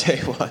Durstein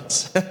say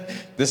once.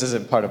 This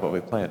isn't part of what we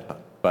planned on,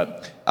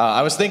 but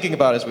I was thinking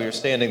about as we were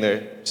standing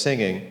there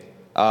singing.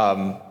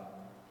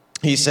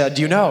 He said,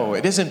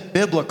 it isn't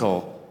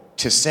biblical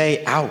to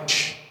say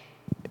ouch.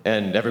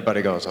 And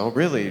everybody goes, oh,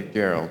 really,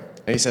 Gerald?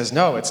 And he says,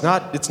 no, it's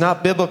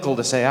not biblical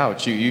to say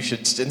ouch. You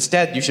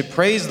should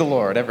praise the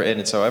Lord.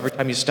 And so every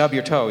time you stub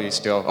your toe, you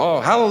still, oh,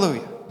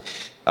 hallelujah.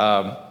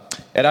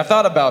 And I've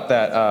thought about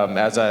that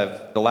as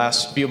the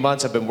last few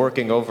months I've been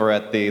working over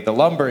at the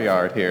lumber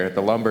yard here,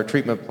 the lumber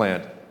treatment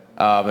plant.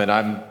 And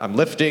I'm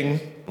lifting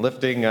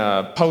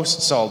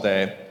posts all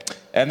day.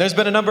 And there's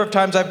been a number of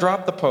times I've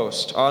dropped the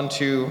post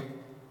onto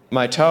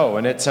my toe,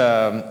 and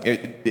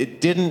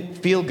it didn't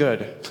feel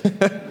good.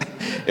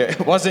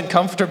 It wasn't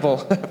comfortable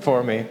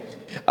for me.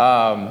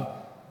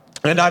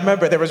 And I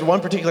remember there was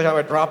one particular time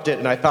I dropped it,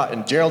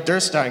 and Gerald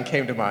Durstein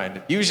came to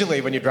mind.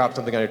 Usually when you drop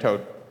something on your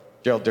toe,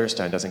 Gerald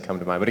Durstein doesn't come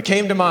to mind, but it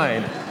came to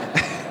mind.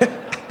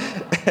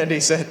 And he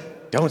said,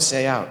 don't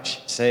say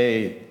ouch,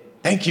 say,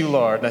 thank you,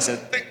 Lord. And I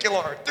said, thank you,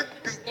 Lord,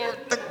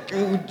 thank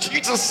you,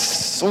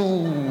 Jesus.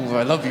 Oh,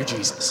 I love you,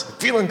 Jesus. I'm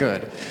feeling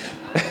good.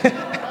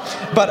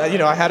 But,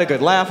 I had a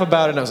good laugh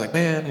about it, and I was like,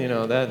 man,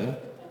 that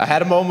I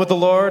had a moment with the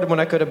Lord when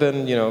I could have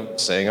been,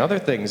 saying other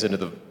things into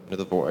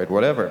the void,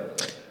 whatever.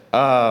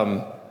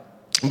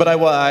 But I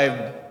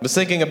was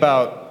thinking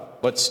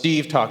about what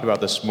Steve talked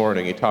about this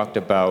morning. He talked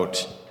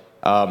about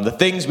the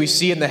things we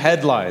see in the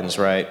headlines,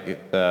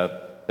 right?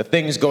 The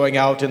things going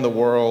out in the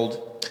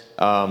world,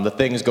 the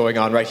things going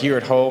on right here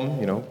at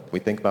home. We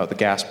think about the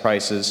gas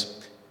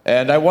prices.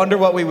 And I wonder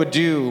what we would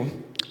do,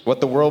 what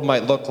the world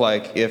might look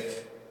like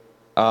if,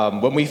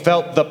 when we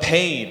felt the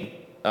pain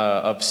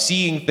of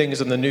seeing things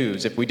in the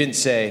news, if we didn't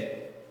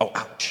say, oh,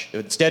 ouch.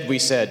 Instead we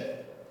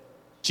said,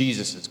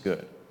 Jesus is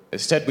good.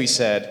 Instead we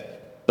said,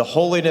 the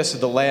holiness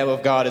of the Lamb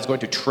of God is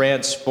going to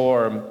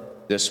transform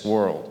this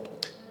world.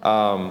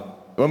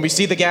 When we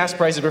see the gas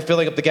prices, we're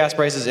filling up the gas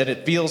prices, and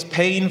it feels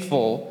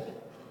painful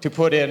to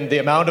put in the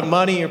amount of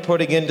money you're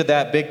putting into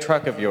that big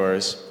truck of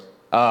yours.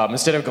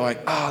 Instead of going,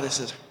 this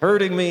is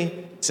hurting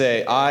me,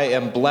 say, I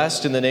am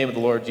blessed in the name of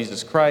the Lord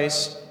Jesus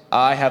Christ.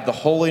 I have the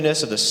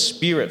holiness of the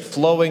Spirit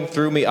flowing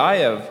through me. I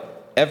have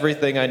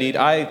everything I need.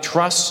 I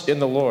trust in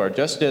the Lord,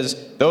 just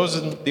as those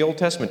in the Old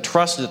Testament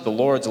trusted that the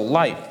Lord's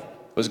life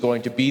was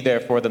going to be there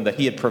for them, that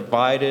he had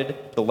provided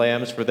the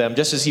lambs for them,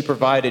 just as he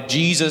provided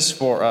Jesus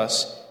for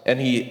us, and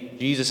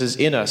Jesus is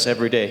in us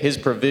every day. His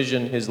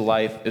provision, his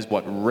life is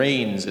what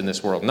reigns in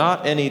this world.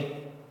 Not any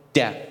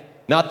death.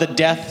 Not the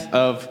death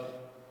of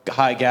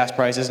high gas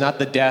prices, not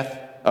the death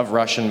of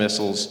Russian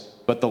missiles,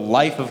 but the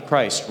life of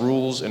Christ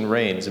rules and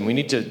reigns. And we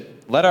need to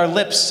let our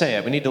lips say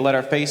it. We need to let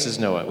our faces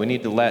know it. We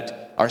need to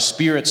let our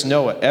spirits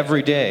know it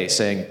every day,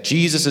 saying,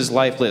 Jesus'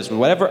 life lives.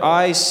 Whatever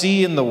I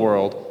see in the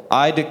world,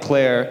 I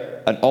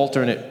declare an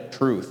alternate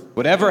truth.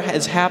 Whatever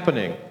is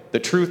happening, the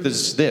truth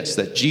is this,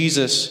 that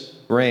Jesus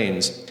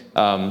reigns.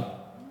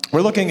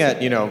 We're looking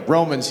at,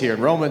 Romans here.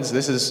 And Romans,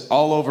 this is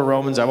all over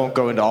Romans. I won't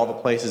go into all the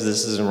places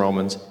this is in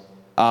Romans.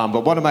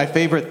 But one of my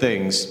favorite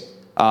things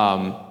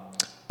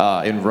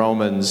in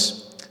Romans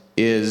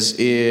is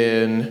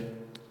in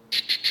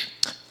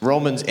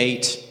Romans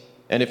 8.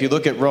 And if you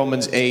look at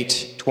Romans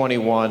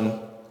 8:21,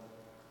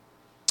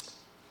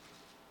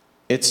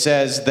 it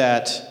says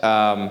that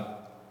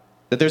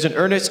there's an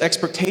earnest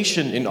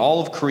expectation in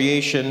all of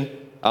creation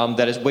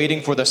that is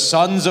waiting for the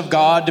sons of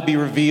God to be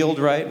revealed,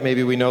 right?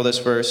 Maybe we know this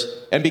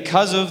verse. And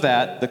because of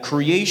that, the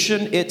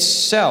creation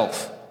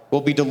itself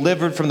will be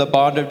delivered from the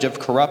bondage of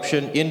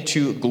corruption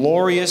into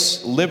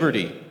glorious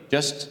liberty,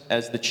 just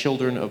as the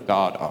children of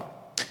God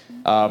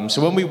are.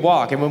 So when we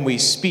walk and when we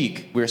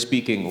speak, we're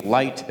speaking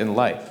light and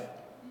life.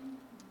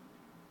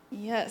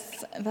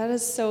 Yes, that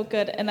is so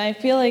good. And I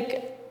feel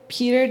like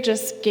Peter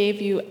just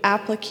gave you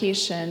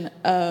application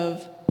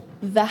of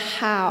the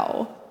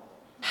how.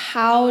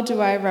 How do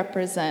I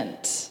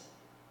represent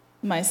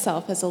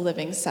myself as a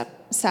living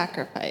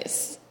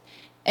sacrifice?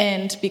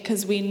 And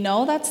because we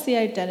know that's the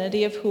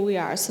identity of who we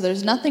are, so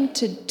there's nothing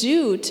to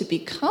do to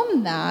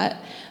become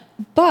that,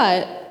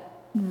 but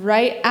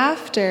right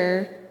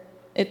after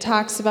it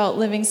talks about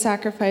living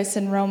sacrifice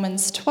in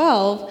Romans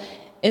 12,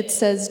 it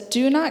says,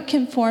 do not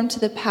conform to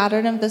the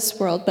pattern of this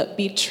world, but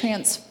be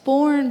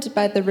transformed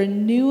by the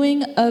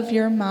renewing of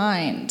your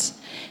mind.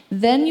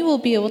 Then you will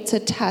be able to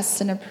test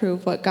and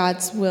approve what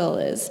God's will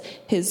is,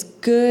 his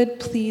good,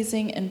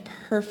 pleasing, and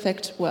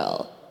perfect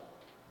will.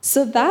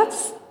 So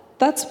that's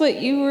that's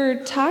what you were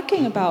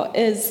talking about,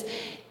 is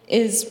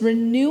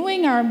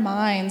renewing our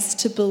minds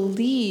to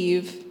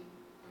believe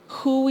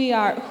who we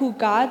are, who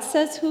God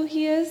says who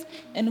he is,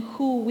 and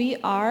who we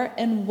are,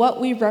 and what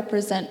we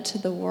represent to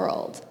the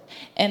world,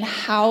 and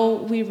how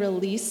we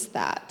release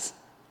that.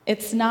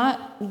 It's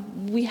not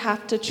we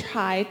have to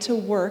try to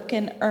work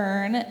and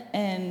earn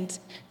and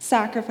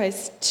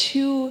sacrifice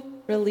to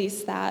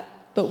release that,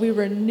 but we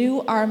renew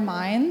our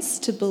minds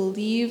to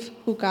believe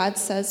who God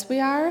says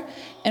we are,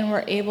 and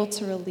we're able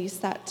to release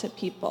that to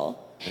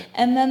people.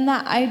 And then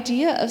that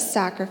idea of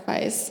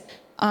sacrifice,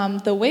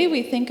 the way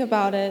we think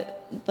about it,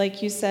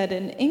 like you said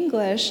in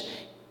English,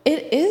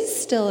 it is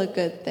still a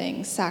good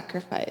thing,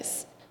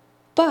 sacrifice.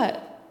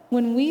 But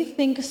when we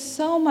think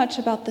so much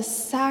about the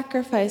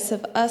sacrifice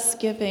of us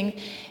giving,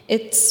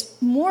 it's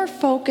more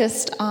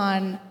focused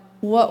on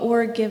what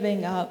we're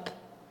giving up,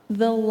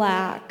 the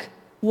lack,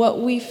 what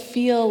we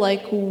feel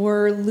like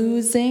we're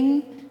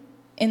losing,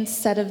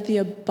 instead of the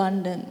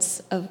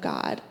abundance of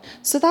God.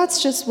 So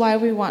that's just why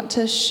we want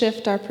to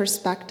shift our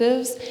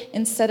perspectives.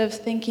 Instead of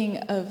thinking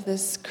of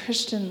this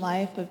Christian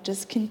life of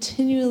just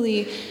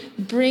continually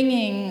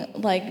bringing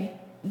like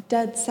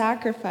dead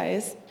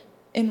sacrifice,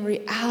 in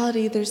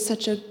reality, there's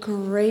such a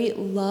great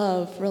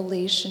love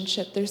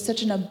relationship. There's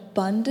such an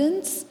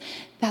abundance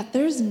that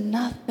there's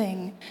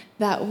nothing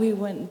that we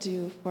wouldn't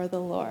do for the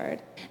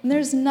Lord. And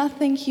there's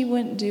nothing he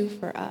wouldn't do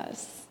for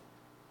us.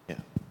 Yeah.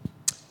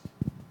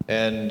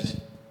 And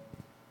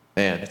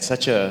man, it's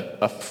such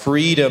a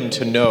freedom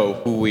to know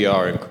who we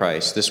are in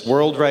Christ. This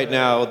world right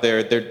now,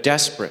 they're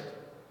desperate.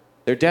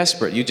 They're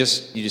desperate. You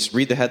just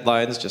read the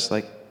headlines, just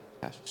like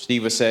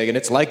Steve was saying, and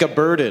it's like a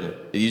burden.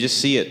 You just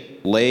see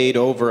it laid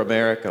over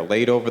America,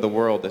 laid over the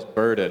world, this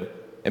burden.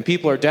 And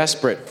people are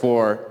desperate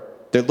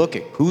they're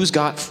looking, who's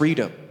got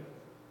freedom?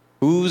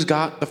 Who's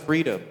got the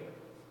freedom?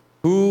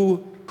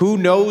 Who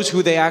knows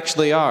who they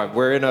actually are?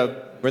 We're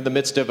in the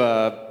midst of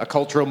a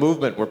cultural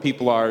movement where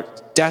people are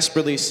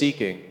desperately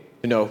seeking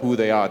to know who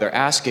they are. They're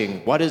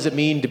asking, what does it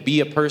mean to be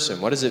a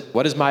person? What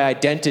is my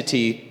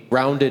identity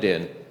grounded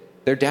in?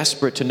 They're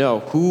desperate to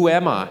know, who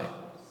am I?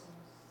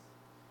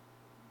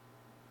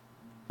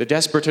 They're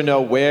desperate to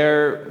know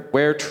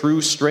where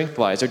true strength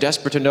lies. They're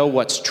desperate to know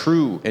what's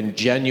true and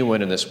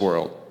genuine in this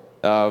world.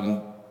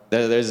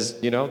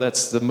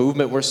 That's the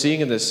movement we're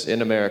seeing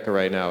in America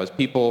right now. Is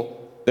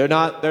people, they're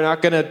not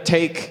going to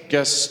take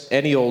just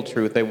any old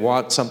truth. They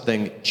want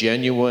something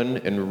genuine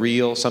and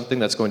real, something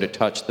that's going to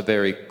touch the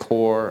very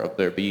core of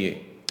their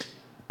being.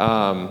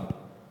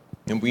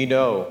 And we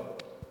know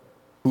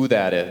who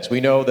that is.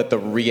 We know that the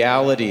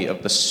reality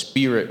of the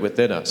Spirit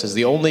within us is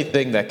the only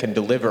thing that can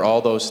deliver all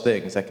those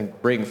things, that can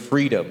bring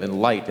freedom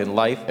and light and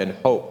life and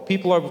hope.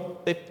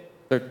 People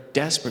they're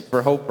desperate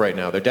for hope right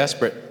now. They're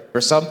desperate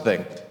for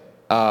something.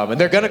 And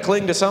they're going to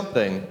cling to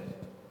something.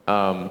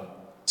 And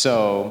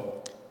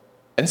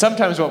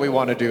sometimes what we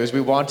want to do is we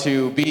want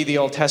to be the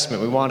Old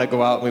Testament. We want to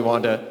go out and we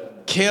want to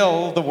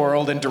kill the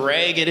world and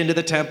drag it into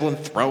the temple and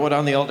throw it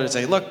on the altar and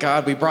say, look,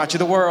 God, we brought you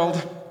the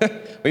world.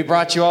 We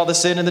brought you all the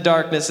sin and the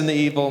darkness and the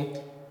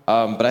evil.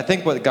 But I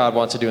think what God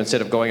wants to do,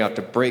 instead of going out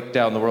to break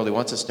down the world, he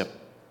wants us to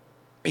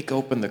break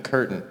open the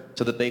curtain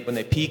so that when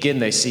they peek in,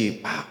 they see,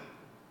 wow,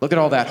 look at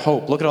all that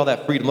hope. Look at all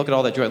that freedom. Look at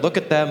all that joy. Look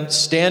at them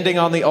standing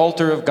on the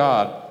altar of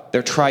God.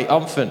 They're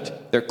triumphant.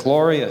 They're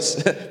glorious.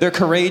 They're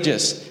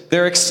courageous.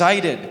 They're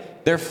excited.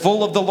 They're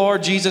full of the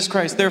Lord Jesus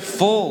Christ. They're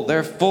full.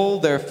 They're full.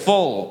 They're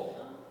full.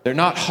 They're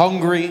not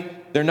hungry.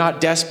 They're not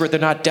desperate. They're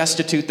not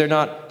destitute. They're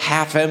not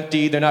half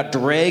empty. They're not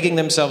dragging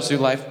themselves through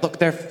life. Look,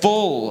 they're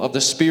full of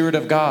the Spirit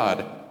of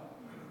God.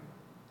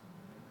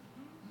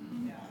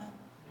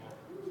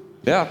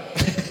 Yeah.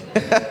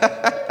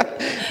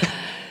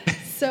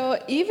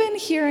 So even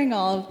hearing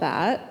all of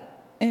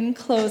that, in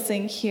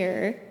closing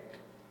here,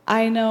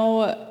 I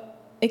know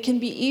it can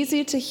be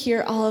easy to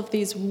hear all of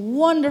these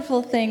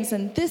wonderful things,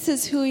 and this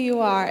is who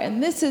you are,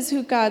 and this is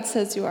who God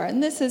says you are,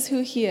 and this is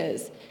who he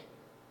is.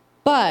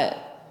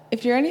 But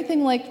if you're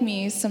anything like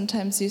me,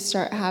 sometimes you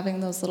start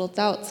having those little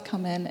doubts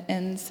come in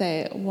and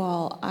say,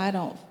 well, I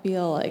don't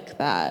feel like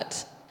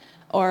that.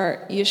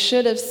 Or you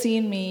should have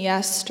seen me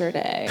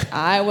yesterday.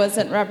 I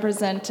wasn't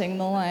representing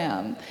the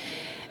Lamb.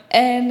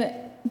 And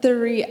the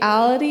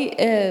reality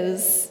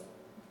is,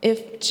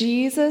 if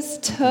Jesus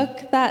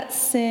took that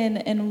sin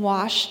and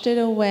washed it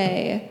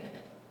away,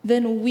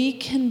 then we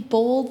can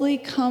boldly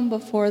come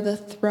before the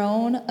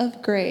throne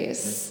of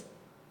grace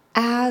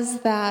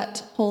as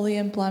that holy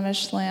and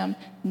blemished lamb.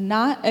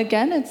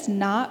 It's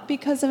not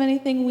because of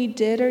anything we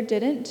did or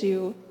didn't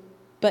do,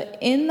 but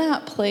in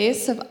that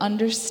place of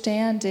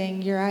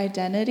understanding your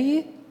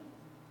identity,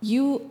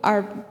 you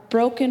are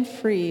broken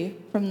free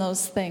from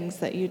those things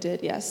that you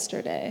did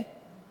yesterday.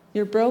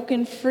 You're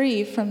broken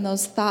free from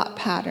those thought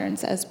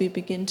patterns as we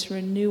begin to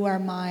renew our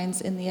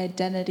minds in the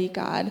identity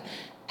God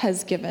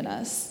has given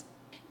us.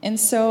 And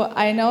so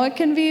I know it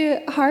can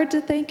be hard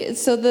to think.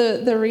 So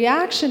the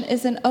reaction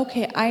isn't,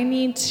 okay, I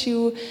need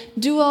to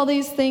do all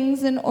these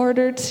things in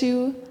order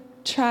to.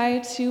 try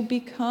to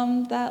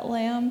become that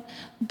lamb,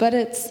 but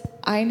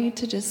I need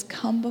to just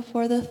come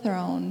before the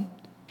throne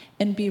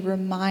and be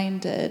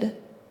reminded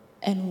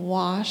and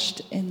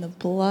washed in the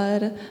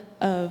blood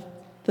of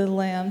the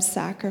lamb's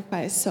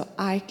sacrifice so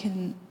I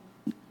can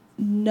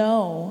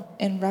know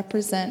and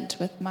represent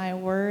with my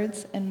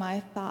words and my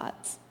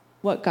thoughts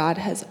what God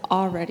has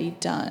already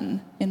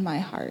done in my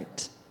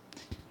heart.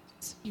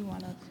 So you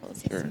want to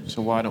close this? Sure.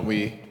 So why don't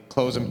we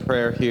close in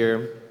prayer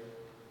here?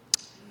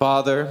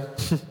 Father,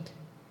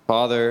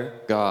 Father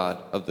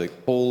God of the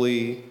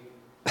holy,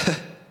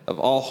 of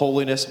all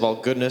holiness, of all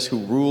goodness, who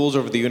rules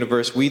over the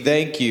universe, we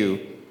thank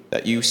you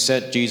that you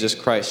sent Jesus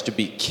Christ to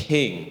be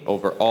king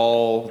over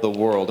all the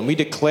world. And we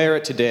declare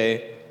it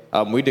today.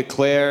 We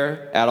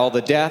declare at all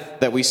the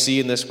death that we see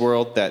in this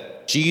world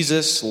that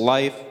Jesus'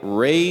 life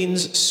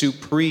reigns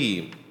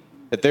supreme,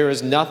 that there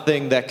is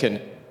nothing that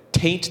can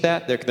taint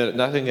that,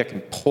 nothing that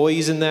can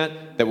poison that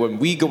when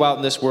we go out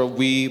in this world,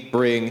 we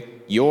bring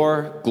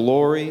your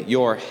glory,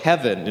 your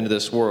heaven into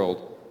this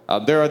world.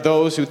 There are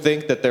those who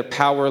think that their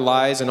power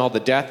lies in all the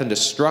death and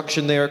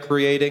destruction they are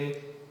creating,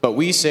 but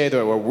we say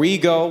that where we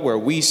go, where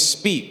we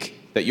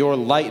speak, that your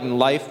light and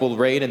life will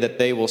reign and that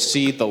they will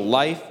see the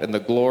life and the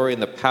glory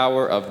and the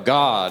power of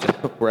God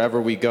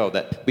wherever we go,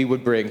 that we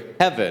would bring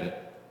heaven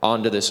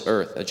onto this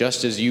earth,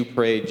 just as you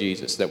prayed,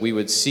 Jesus, that we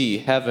would see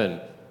heaven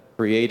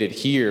created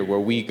here where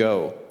we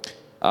go.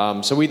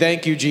 So we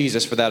thank you,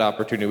 Jesus, for that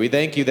opportunity. We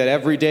thank you that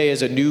every day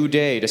is a new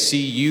day to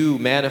see you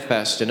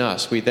manifest in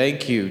us. We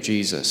thank you,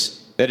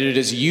 Jesus, that it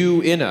is you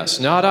in us,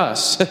 not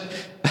us.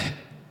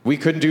 We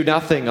couldn't do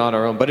nothing on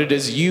our own, but it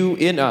is you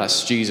in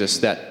us, Jesus,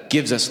 that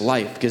gives us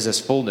life, gives us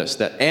fullness,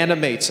 that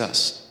animates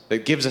us,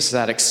 that gives us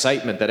that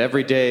excitement, that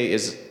every day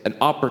is an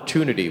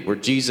opportunity where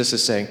Jesus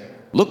is saying,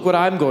 look what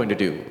I'm going to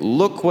do.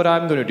 Look what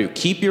I'm going to do.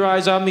 Keep your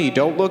eyes on me.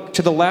 Don't look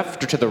to the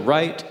left or to the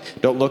right.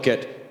 Don't look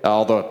at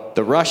all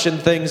the Russian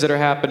things that are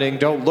happening.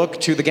 Don't look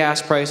to the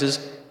gas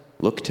prices.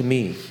 Look to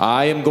me.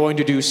 I am going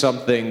to do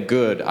something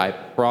good. I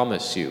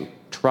promise you.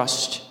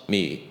 Trust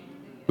me.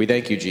 We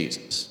thank you,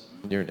 Jesus.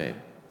 In your name.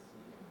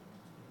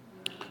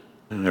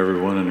 And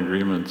everyone in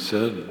agreement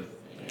said,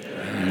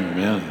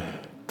 Amen.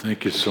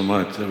 Thank you so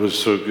much. That was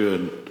so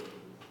good.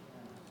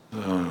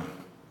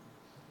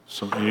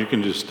 So you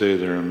can just stay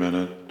there a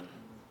minute,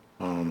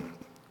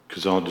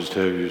 because I'll just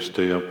have you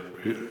stay up.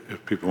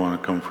 If people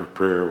want to come for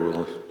prayer,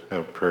 we'll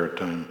have prayer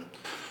time.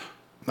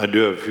 I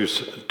do have a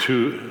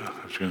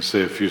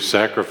few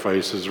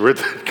sacrifices. Where'd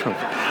that come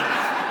from?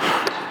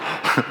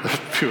 A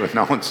few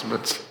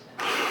announcements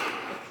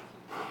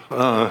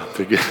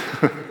to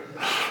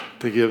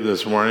give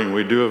this morning.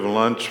 We do have a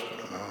lunch.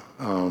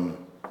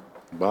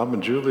 Bob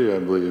and Julie, I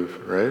believe,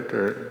 right?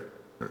 Or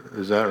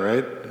is that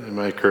right? Am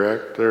I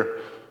correct there?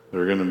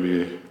 They're going to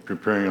be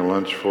preparing a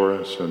lunch for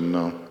us,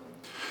 and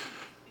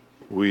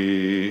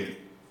we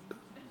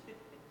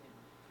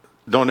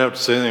don't have to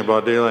say anything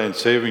about daylight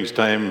savings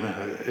time.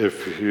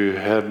 If you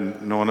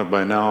hadn't known it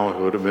by now, it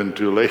would have been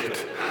too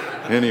late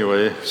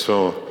anyway.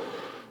 So,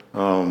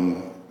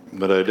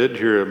 but I did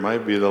hear it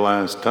might be the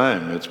last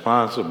time. It's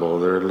possible.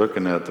 They're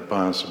looking at the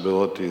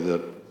possibility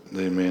that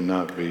we may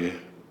not be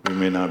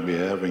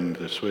having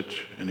to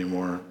switch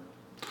anymore.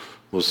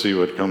 We'll see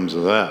what comes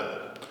of that.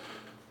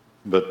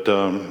 But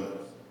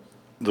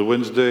the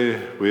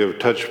Wednesday, we have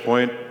Touch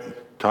Point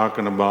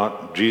talking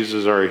about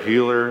Jesus our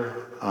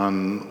healer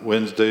on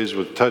Wednesdays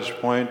with Touch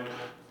Point.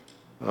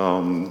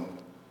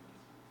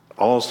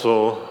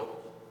 Also,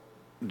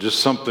 just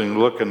something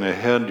looking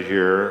ahead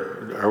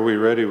here. Are we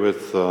ready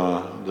with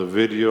the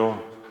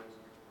video?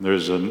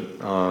 There's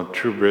a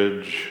True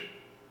Bridge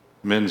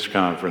Men's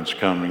Conference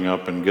coming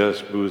up, and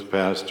Gus Booth,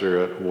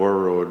 pastor at War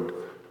Road,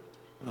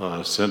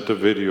 sent a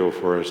video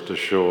for us to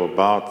show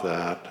about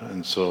that,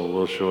 and so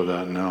we'll show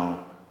that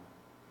now.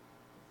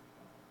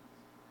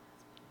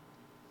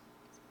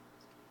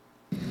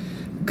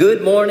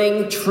 Good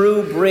morning,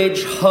 True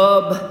Bridge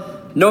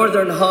Hub,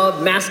 Northern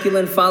Hub,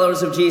 masculine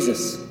followers of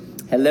Jesus.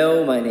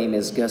 Hello, my name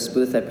is Gus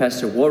Booth. I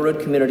pastor War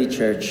Road Community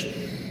Church,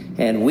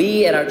 and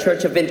we at our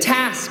church have been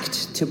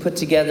tasked to put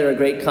together a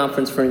great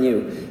conference for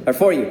you.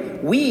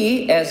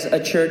 We, as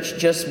a church,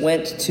 just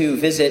went to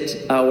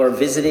visit our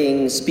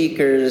visiting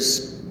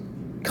speakers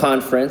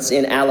conference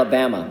in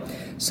Alabama.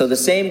 So the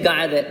same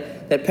guy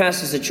that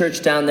pastors a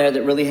church down there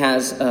that really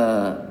has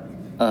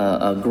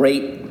a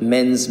great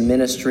men's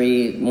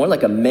ministry, more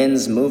like a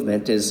men's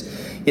movement,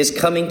 is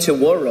coming to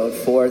War Road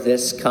for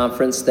this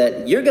conference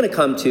that you're going to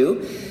come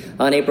to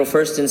on April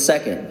 1st and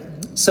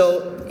 2nd.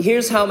 So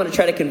here's how I'm going to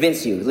try to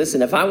convince you.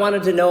 Listen, if I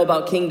wanted to know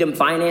about kingdom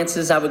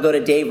finances, I would go to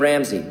Dave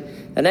Ramsey,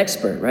 an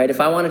expert, right? If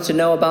I wanted to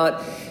know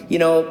about,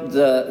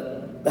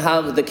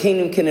 how the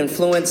kingdom can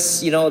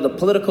influence, the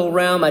political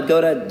realm, I'd go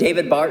to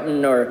David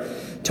Barton or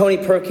Tony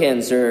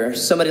Perkins or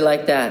somebody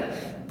like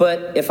that.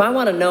 But if I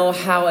want to know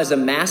how, as a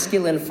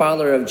masculine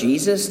follower of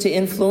Jesus, to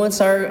influence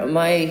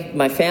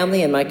my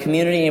family and my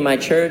community and my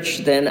church,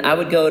 then I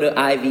would go to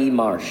I.V.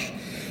 Marsh.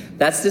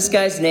 That's this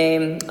guy's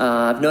name.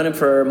 I've known him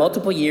for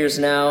multiple years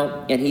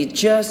now, and he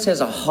just has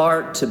a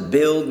heart to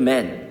build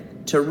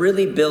men, to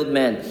really build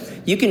men.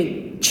 You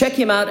can check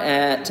him out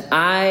at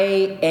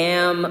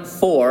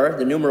IAM4,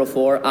 the numeral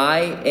 4,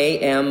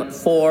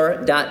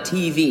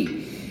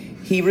 IAM4.tv.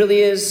 He really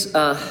is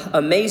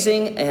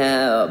amazing,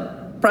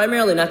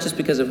 primarily not just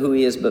because of who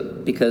he is,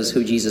 but because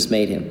who Jesus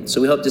made him.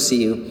 So we hope to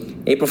see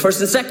you April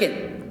 1st and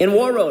 2nd in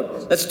War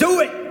Road. Let's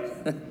do it!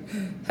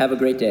 Have a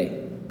great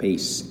day.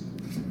 Peace.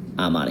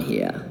 I'm out of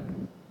here.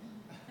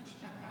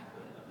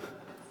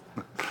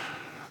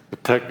 The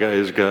tech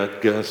guy's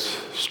got Gus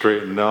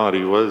straightened out.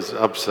 He was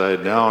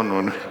upside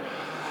down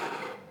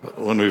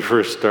when we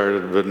first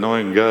started, but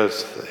knowing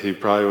Gus, he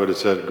probably would have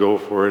said, go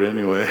for it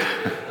anyway.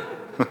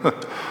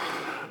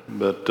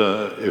 But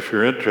if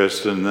you're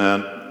interested in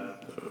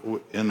that,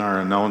 in our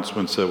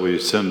announcements that we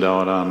send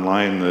out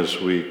online this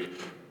week,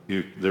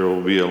 there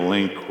will be a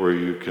link where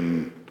you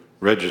can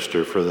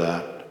register for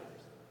that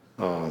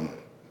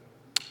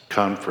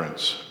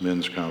conference,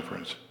 men's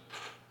conference.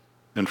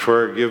 And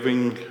for our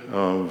giving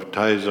of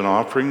tithes and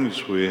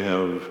offerings, we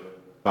have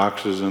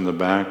boxes in the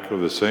back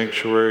of the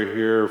sanctuary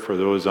here. For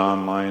those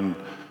online,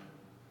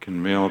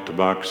 can mail it to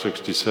Box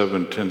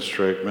 67, 10th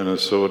Strike,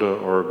 Minnesota,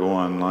 or go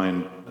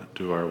online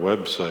to our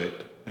website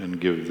and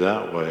give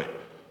that way.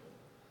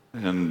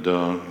 And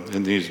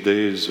in these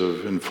days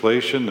of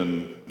inflation,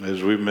 and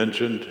as we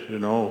mentioned,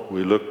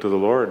 we look to the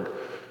Lord,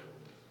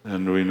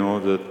 and we know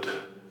that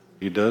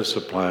He does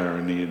supply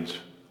our needs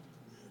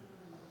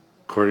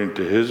according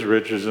to His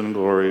riches and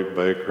glory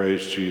by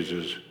Christ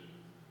Jesus.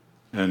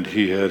 And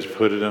He has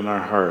put it in our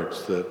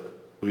hearts that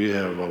we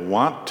have a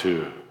want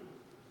to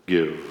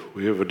give.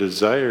 We have a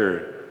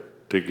desire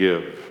to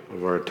give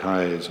of our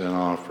tithes and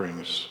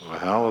offerings. So,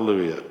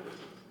 hallelujah.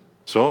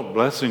 So,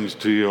 blessings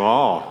to you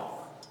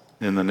all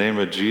in the name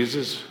of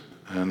Jesus.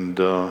 And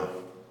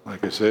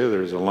like I say,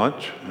 there's a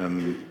lunch.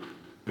 And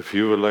if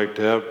you would like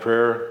to have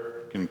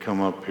prayer, you can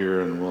come up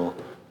here and we'll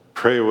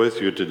pray with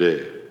you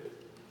today,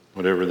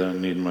 whatever that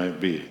need might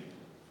be.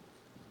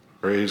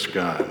 Praise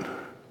God.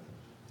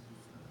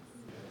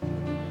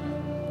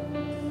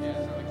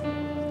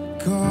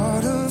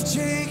 God of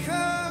Jacob.